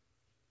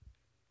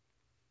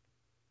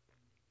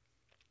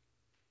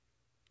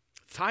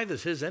 Tithe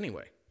is his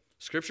anyway.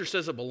 Scripture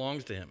says it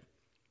belongs to him.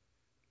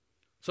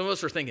 Some of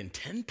us are thinking,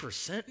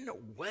 10%? No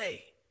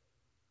way.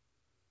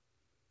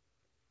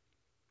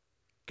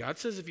 God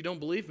says, if you don't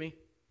believe me,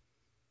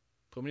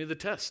 put me to the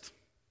test.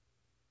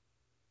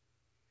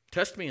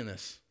 Test me in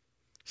this.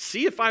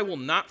 See if I will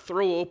not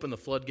throw open the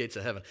floodgates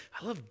of heaven.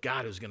 I love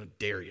God who's going to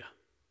dare you.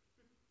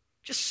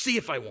 Just see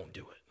if I won't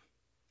do it.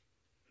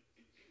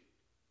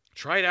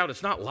 Try it out.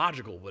 It's not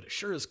logical, but it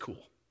sure is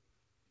cool.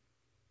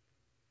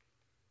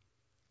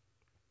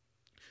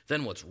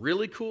 Then what's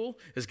really cool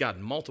is God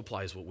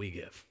multiplies what we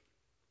give.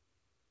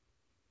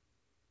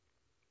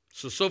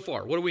 So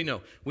far, what do we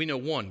know? We know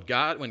one,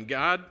 when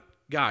God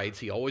guides,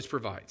 he always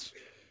provides.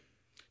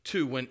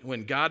 Two,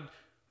 when God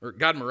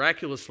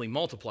miraculously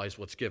multiplies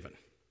what's given.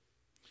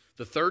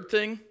 The third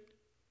thing,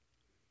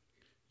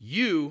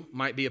 you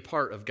might be a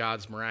part of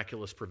God's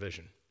miraculous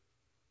provision.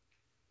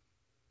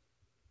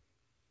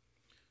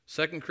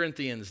 2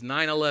 Corinthians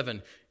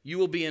 9:11, you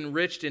will be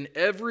enriched in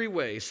every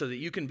way so that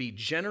you can be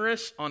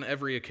generous on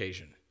every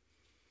occasion.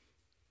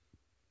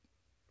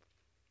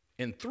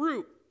 And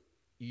through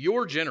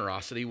your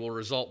generosity will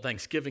result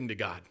thanksgiving to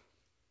God.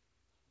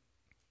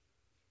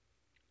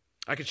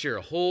 I could share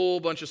a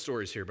whole bunch of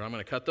stories here, but I'm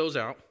going to cut those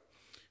out.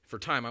 For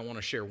time, I want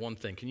to share one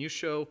thing. Can you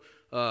show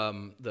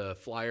the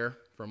flyer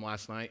from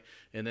last night?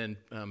 And then,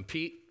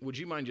 Pete, would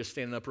you mind just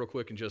standing up real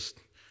quick and just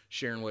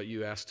sharing what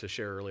you asked to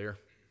share earlier?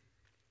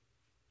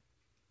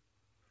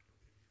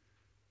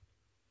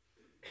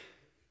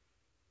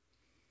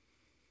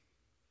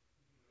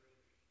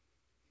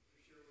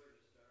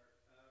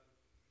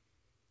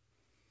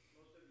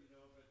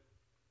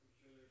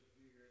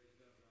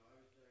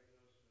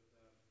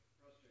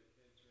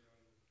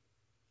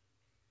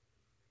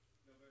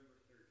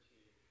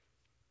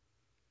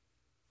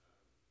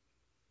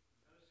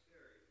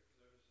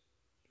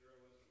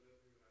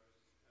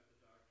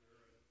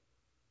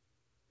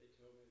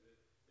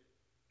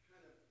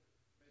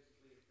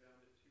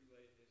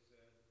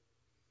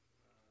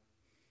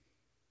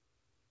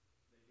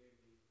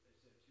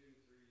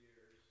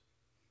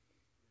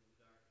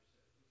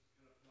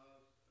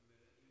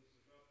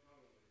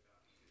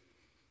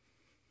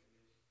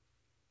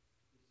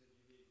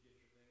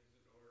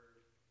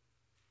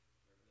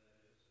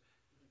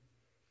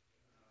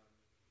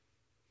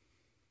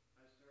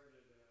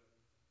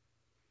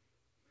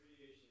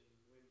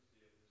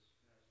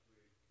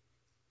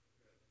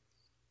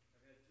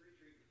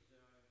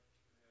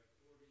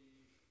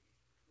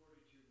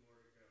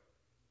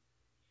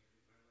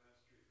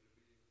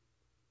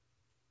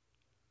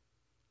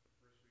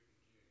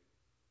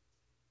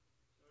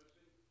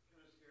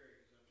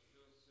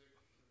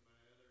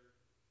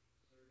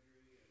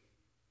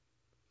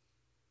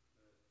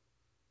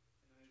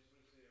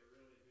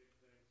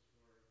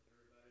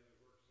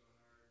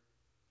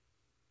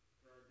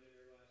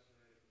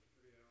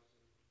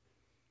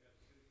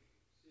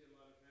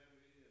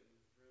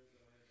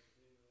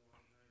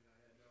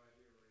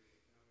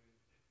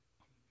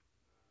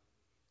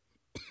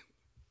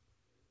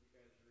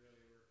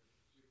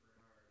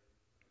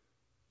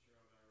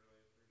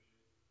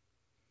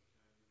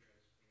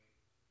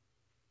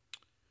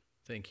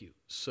 Thank you.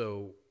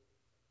 So,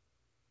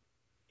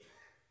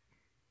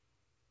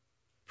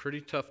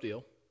 pretty tough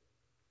deal.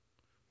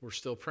 We're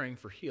still praying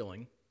for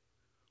healing.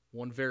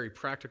 One very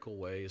practical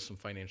way is some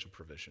financial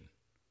provision.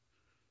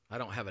 I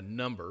don't have a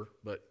number,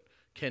 but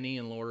Kenny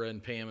and Laura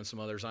and Pam and some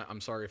others,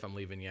 I'm sorry if I'm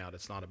leaving you out.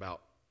 It's not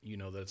about,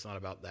 that it's not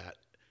about that.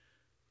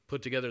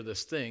 Put together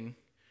this thing,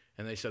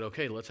 and they said,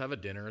 okay, let's have a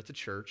dinner at the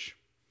church,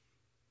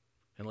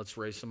 and let's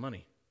raise some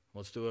money.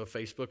 Let's do a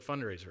Facebook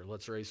fundraiser.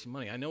 Let's raise some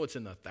money. I know it's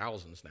in the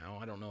thousands now.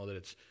 I don't know that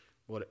it's,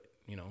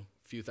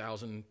 few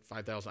thousand,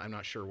 5,000. I'm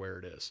not sure where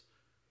it is.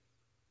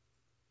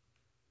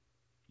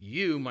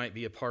 You might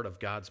be a part of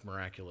God's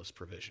miraculous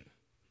provision.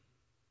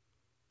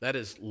 That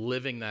is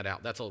living that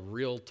out. That's a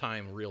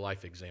real-time,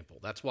 real-life example.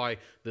 That's why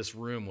this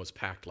room was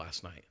packed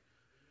last night.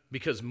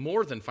 Because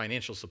more than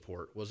financial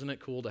support, wasn't it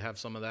cool to have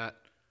some of that?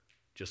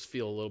 Just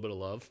feel a little bit of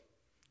love.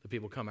 The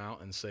people come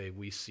out and say,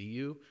 we see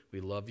you, we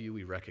love you,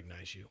 we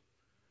recognize you.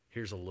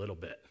 Here's a little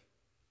bit.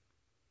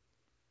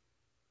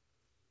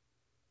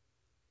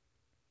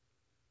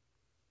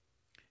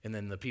 And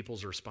then the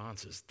people's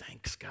response is,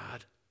 thanks,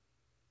 God.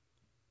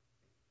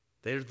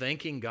 They're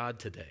thanking God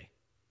today.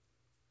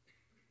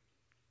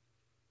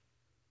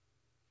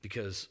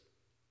 Because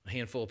a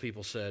handful of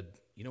people said,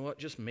 you know what,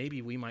 just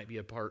maybe we might be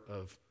a part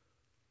of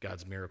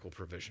God's miracle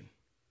provision.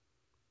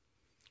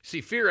 See,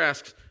 fear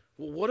asks,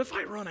 well, what if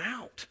I run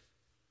out?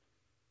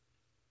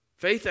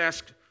 Faith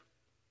asks,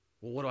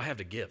 well, what do I have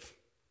to give?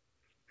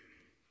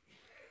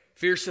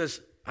 Fear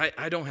says,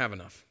 I don't have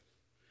enough.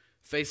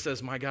 Faith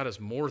says, my God is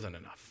more than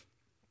enough.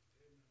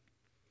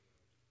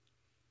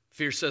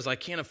 Fear says, I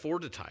can't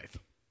afford to tithe.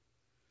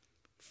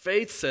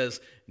 Faith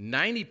says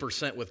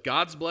 90% with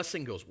God's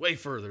blessing goes way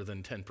further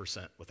than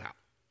 10% without,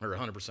 or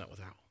 100%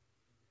 without.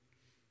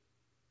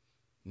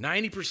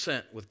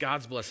 90% with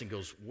God's blessing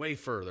goes way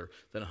further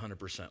than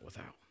 100%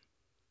 without.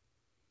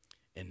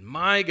 And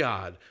my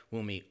God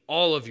will meet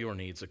all of your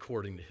needs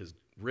according to his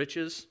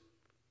riches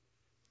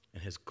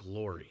and his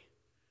glory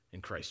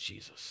in Christ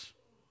Jesus.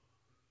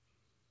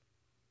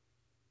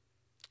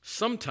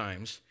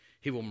 Sometimes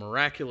he will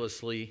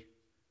miraculously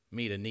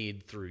meet a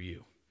need through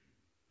you.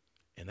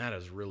 And that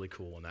is really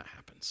cool when that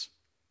happens.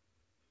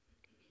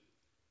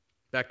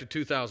 Back to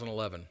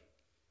 2011.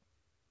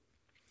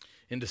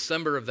 In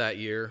December of that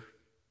year,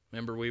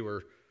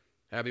 remember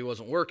Abby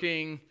wasn't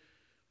working,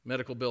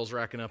 medical bills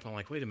racking up. I'm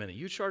like, wait a minute,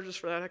 you charge us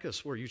for that? I could have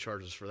swore you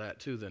charged us for that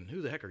too. Then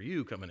who the heck are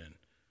you coming in?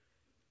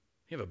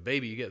 You have a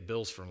baby, you get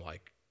bills from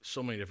like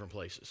so many different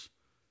places.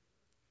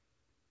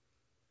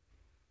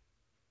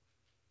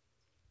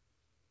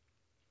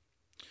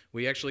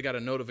 We actually got a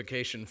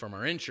notification from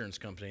our insurance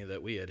company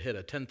that we had hit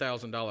a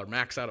 $10,000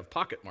 max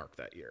out-of-pocket mark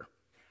that year.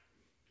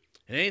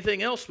 And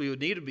anything else we would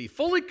need to be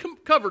fully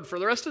covered for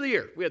the rest of the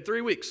year. We had 3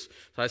 weeks.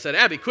 So I said,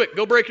 Abby, quick,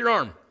 go break your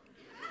arm.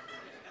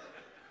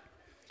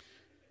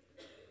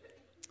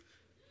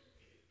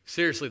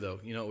 Seriously, though,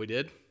 you know what we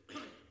did?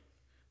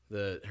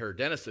 Her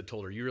dentist had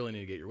told her, you really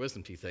need to get your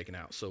wisdom teeth taken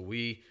out. So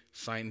we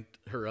signed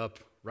her up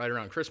right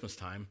around Christmas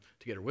time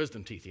to get her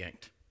wisdom teeth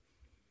yanked.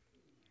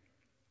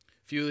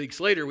 A few weeks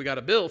later, we got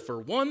a bill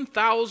for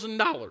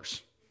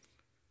 $1,000.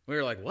 We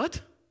were like,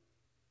 what?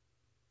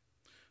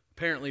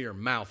 Apparently your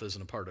mouth isn't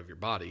a part of your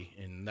body,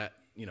 and that,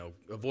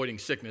 avoiding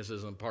sickness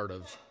isn't part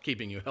of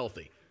keeping you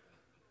healthy.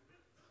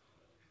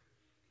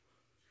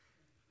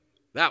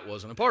 That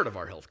wasn't a part of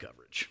our health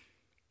coverage.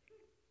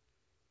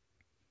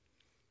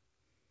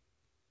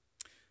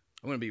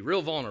 I'm going to be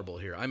real vulnerable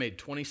here. I made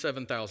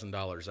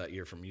 $27,000 that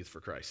year from Youth for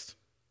Christ.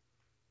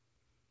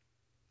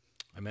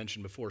 I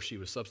mentioned before she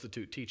was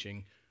substitute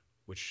teaching,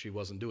 which she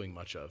wasn't doing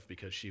much of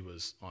because she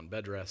was on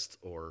bed rest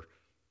or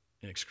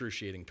in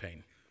excruciating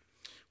pain.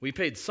 We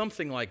paid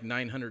something like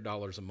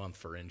 $900 a month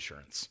for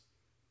insurance.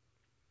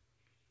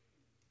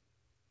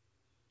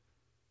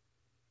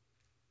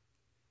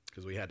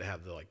 Because we had to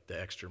have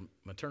the extra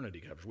maternity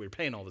coverage. We were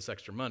paying all this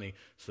extra money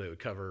so they would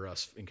cover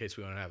us in case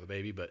we wanted to have a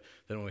baby, but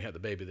then when we had the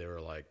baby, they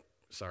were like,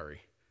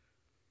 sorry.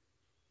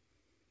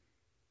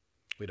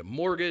 We had a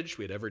mortgage,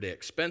 we had everyday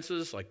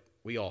expenses like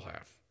we all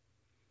have.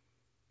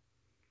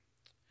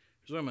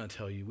 Here's what I'm going to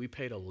tell you. We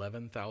paid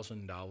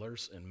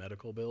 $11,000 in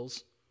medical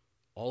bills,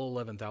 all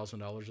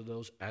 $11,000 of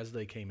those, as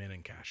they came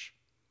in cash.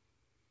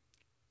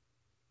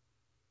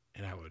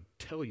 And I would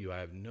tell you I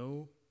have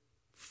no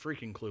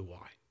freaking clue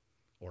why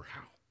or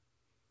how,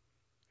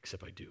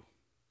 except I do.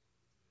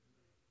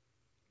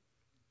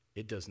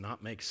 It does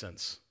not make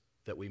sense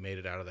that we made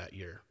it out of that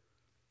year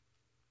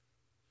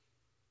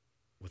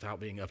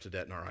without being up to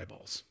debt in our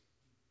eyeballs.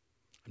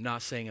 I'm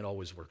not saying it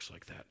always works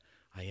like that.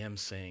 I am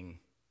saying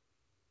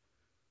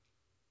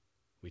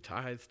we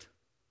tithed.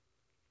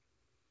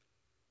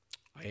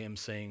 I am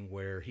saying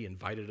where he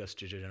invited us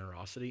to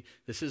generosity.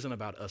 This isn't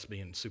about us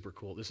being super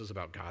cool. This is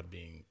about God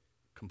being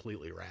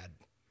completely rad.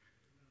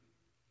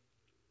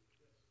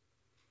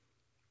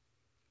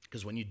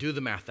 Because when you do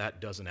the math,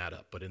 that doesn't add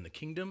up. But in the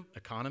kingdom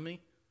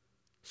economy,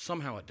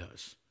 somehow it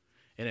does.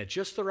 And at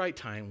just the right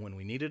time, when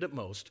we needed it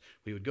most,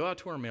 we would go out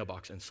to our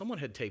mailbox, and someone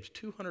had taped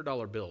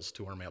 $200 bills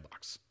to our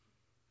mailbox.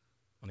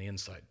 on the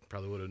inside.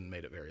 Probably would have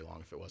made it very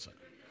long if it wasn't.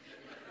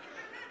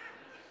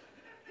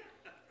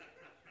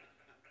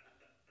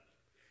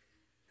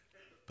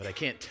 But I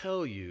can't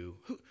tell you,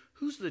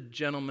 who's the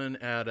gentleman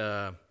at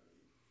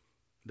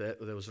that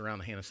was around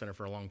the Hannah Center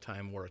for a long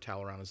time, wore a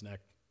towel around his neck?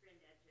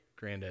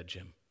 Granddad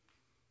Jim.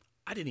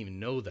 I didn't even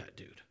know that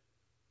dude.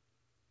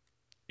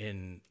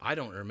 And I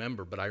don't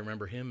remember, but I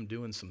remember him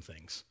doing some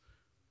things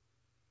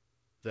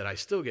that I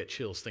still get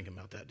chills thinking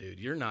about that dude.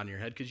 You're nodding your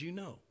head because you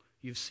know.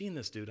 You've seen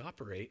this dude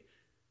operate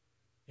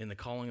in the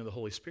calling of the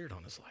Holy Spirit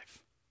on his life.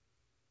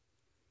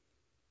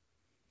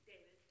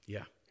 David?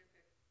 Yeah.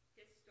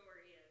 His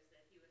story is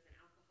that he was an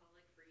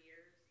alcoholic for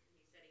years, and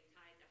he said he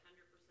tithed 100%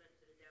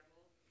 to the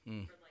devil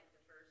for like the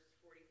first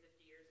 40,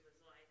 50 years of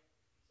his life.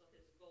 So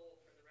his goal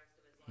for the rest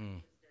of his life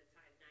was to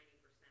tithe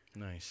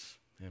 90%. Nice.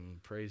 And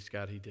praise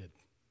God he did.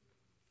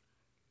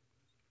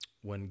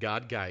 When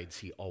God guides,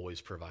 he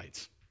always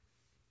provides.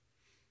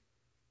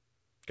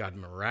 God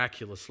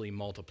miraculously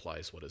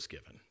multiplies what is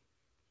given.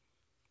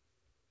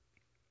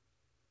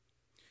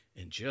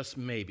 And just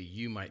maybe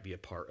you might be a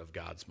part of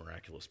God's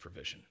miraculous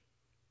provision.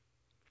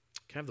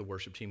 Can I have the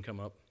worship team come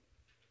up?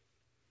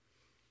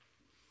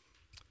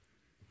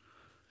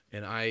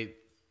 And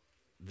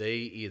they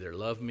either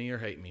love me or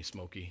hate me,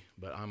 Smokey,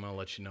 but I'm going to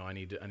let you know I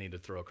need to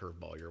throw a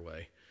curveball your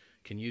way.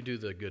 Can you do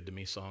the Good to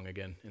Me song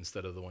again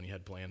instead of the one you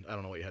had planned? I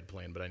don't know what you had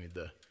planned, but I need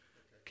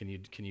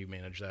can you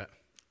manage that?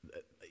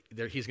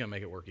 He's going to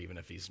make it work even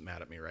if he's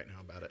mad at me right now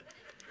about it.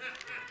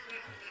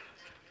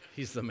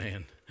 He's the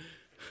man.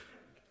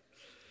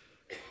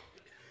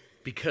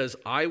 Because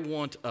I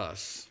want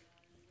us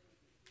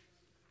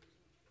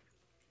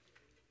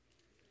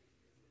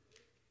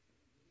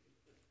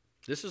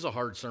this is a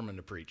hard sermon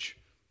to preach.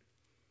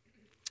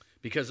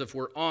 Because if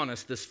we're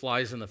honest, this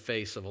flies in the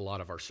face of a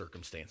lot of our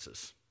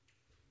circumstances.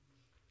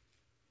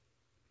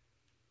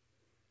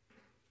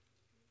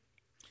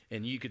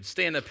 And you could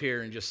stand up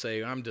here and just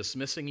say, I'm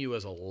dismissing you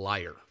as a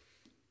liar.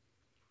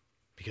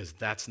 Because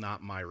that's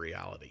not my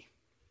reality.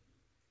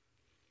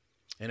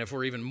 And if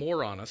we're even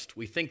more honest,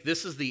 we think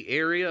this is the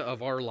area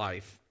of our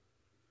life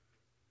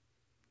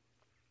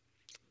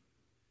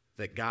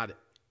that God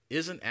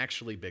isn't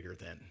actually bigger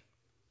than.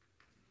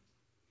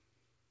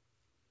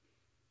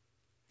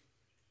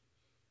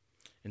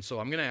 And so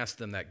I'm going to ask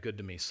them that Good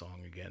to Me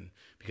song again,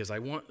 because I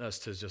want us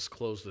to just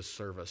close this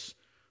service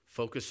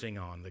focusing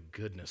on the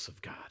goodness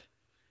of God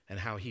and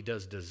how he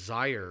does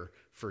desire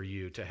for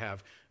you to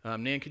have.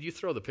 Nan, could you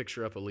throw the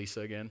picture up of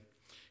Lisa again?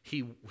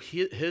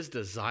 His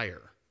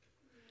desire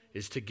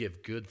is to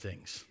give good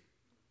things.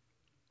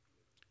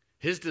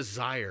 His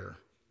desire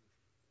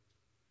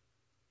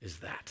is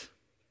that.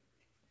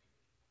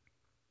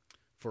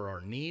 For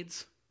our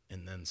needs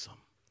and then some.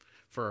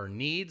 For our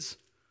needs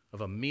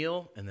of a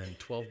meal and then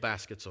 12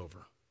 baskets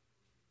over.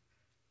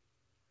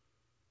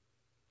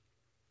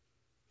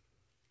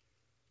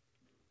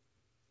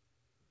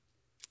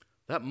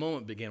 That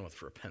moment began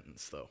with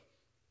repentance, though.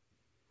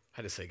 I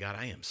had to say, God,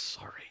 I am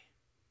sorry.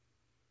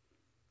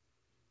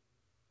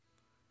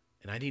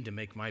 And I need to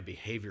make my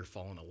behavior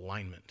fall in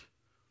alignment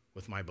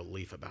with my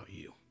belief about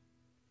you.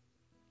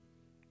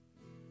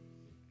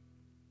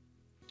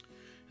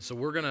 So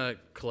we're going to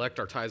collect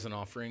our tithes and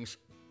offerings.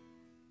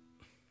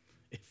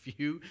 If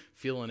you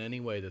feel in any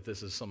way that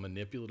this is some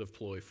manipulative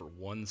ploy for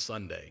one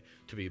Sunday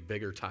to be a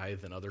bigger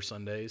tithe than other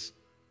Sundays,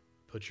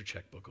 put your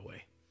checkbook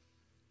away.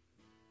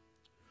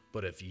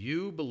 But if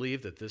you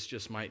believe that this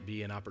just might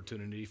be an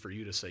opportunity for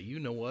you to say, you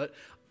know what?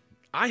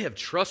 I have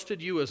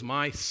trusted you as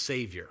my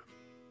Savior.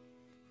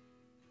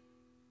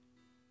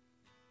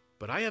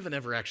 But I haven't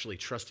ever actually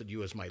trusted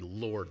you as my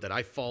Lord, that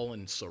I fall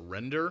and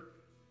surrender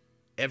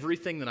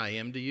everything that I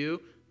am to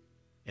you,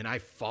 and I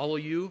follow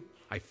you.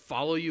 I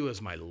follow you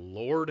as my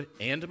Lord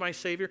and my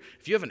Savior.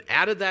 If you haven't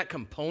added that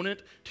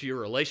component to your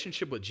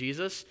relationship with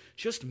Jesus,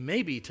 just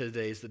maybe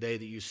today's the day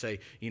that you say,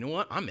 you know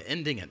what? I'm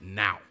ending it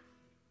now.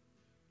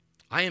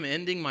 I am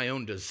ending my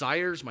own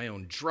desires, my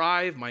own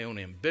drive, my own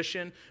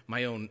ambition,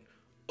 my own,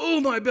 oh,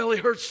 my belly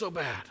hurts so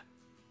bad.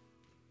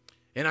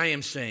 And I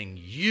am saying,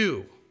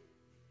 you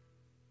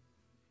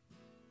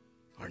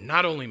are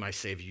not only my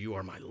Savior, you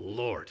are my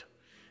Lord.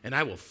 And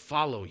I will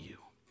follow you.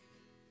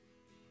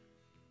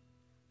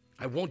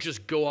 I won't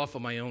just go off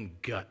of my own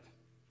gut.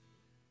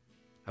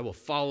 I will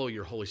follow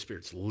your Holy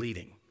Spirit's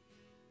leading.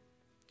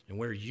 And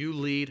where you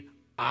lead,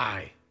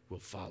 I will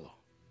follow.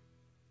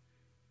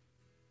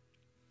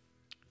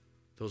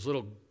 Those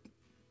little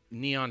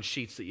neon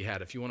sheets that you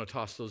had, if you want to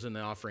toss those in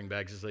the offering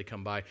bags as they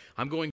come by, I'm going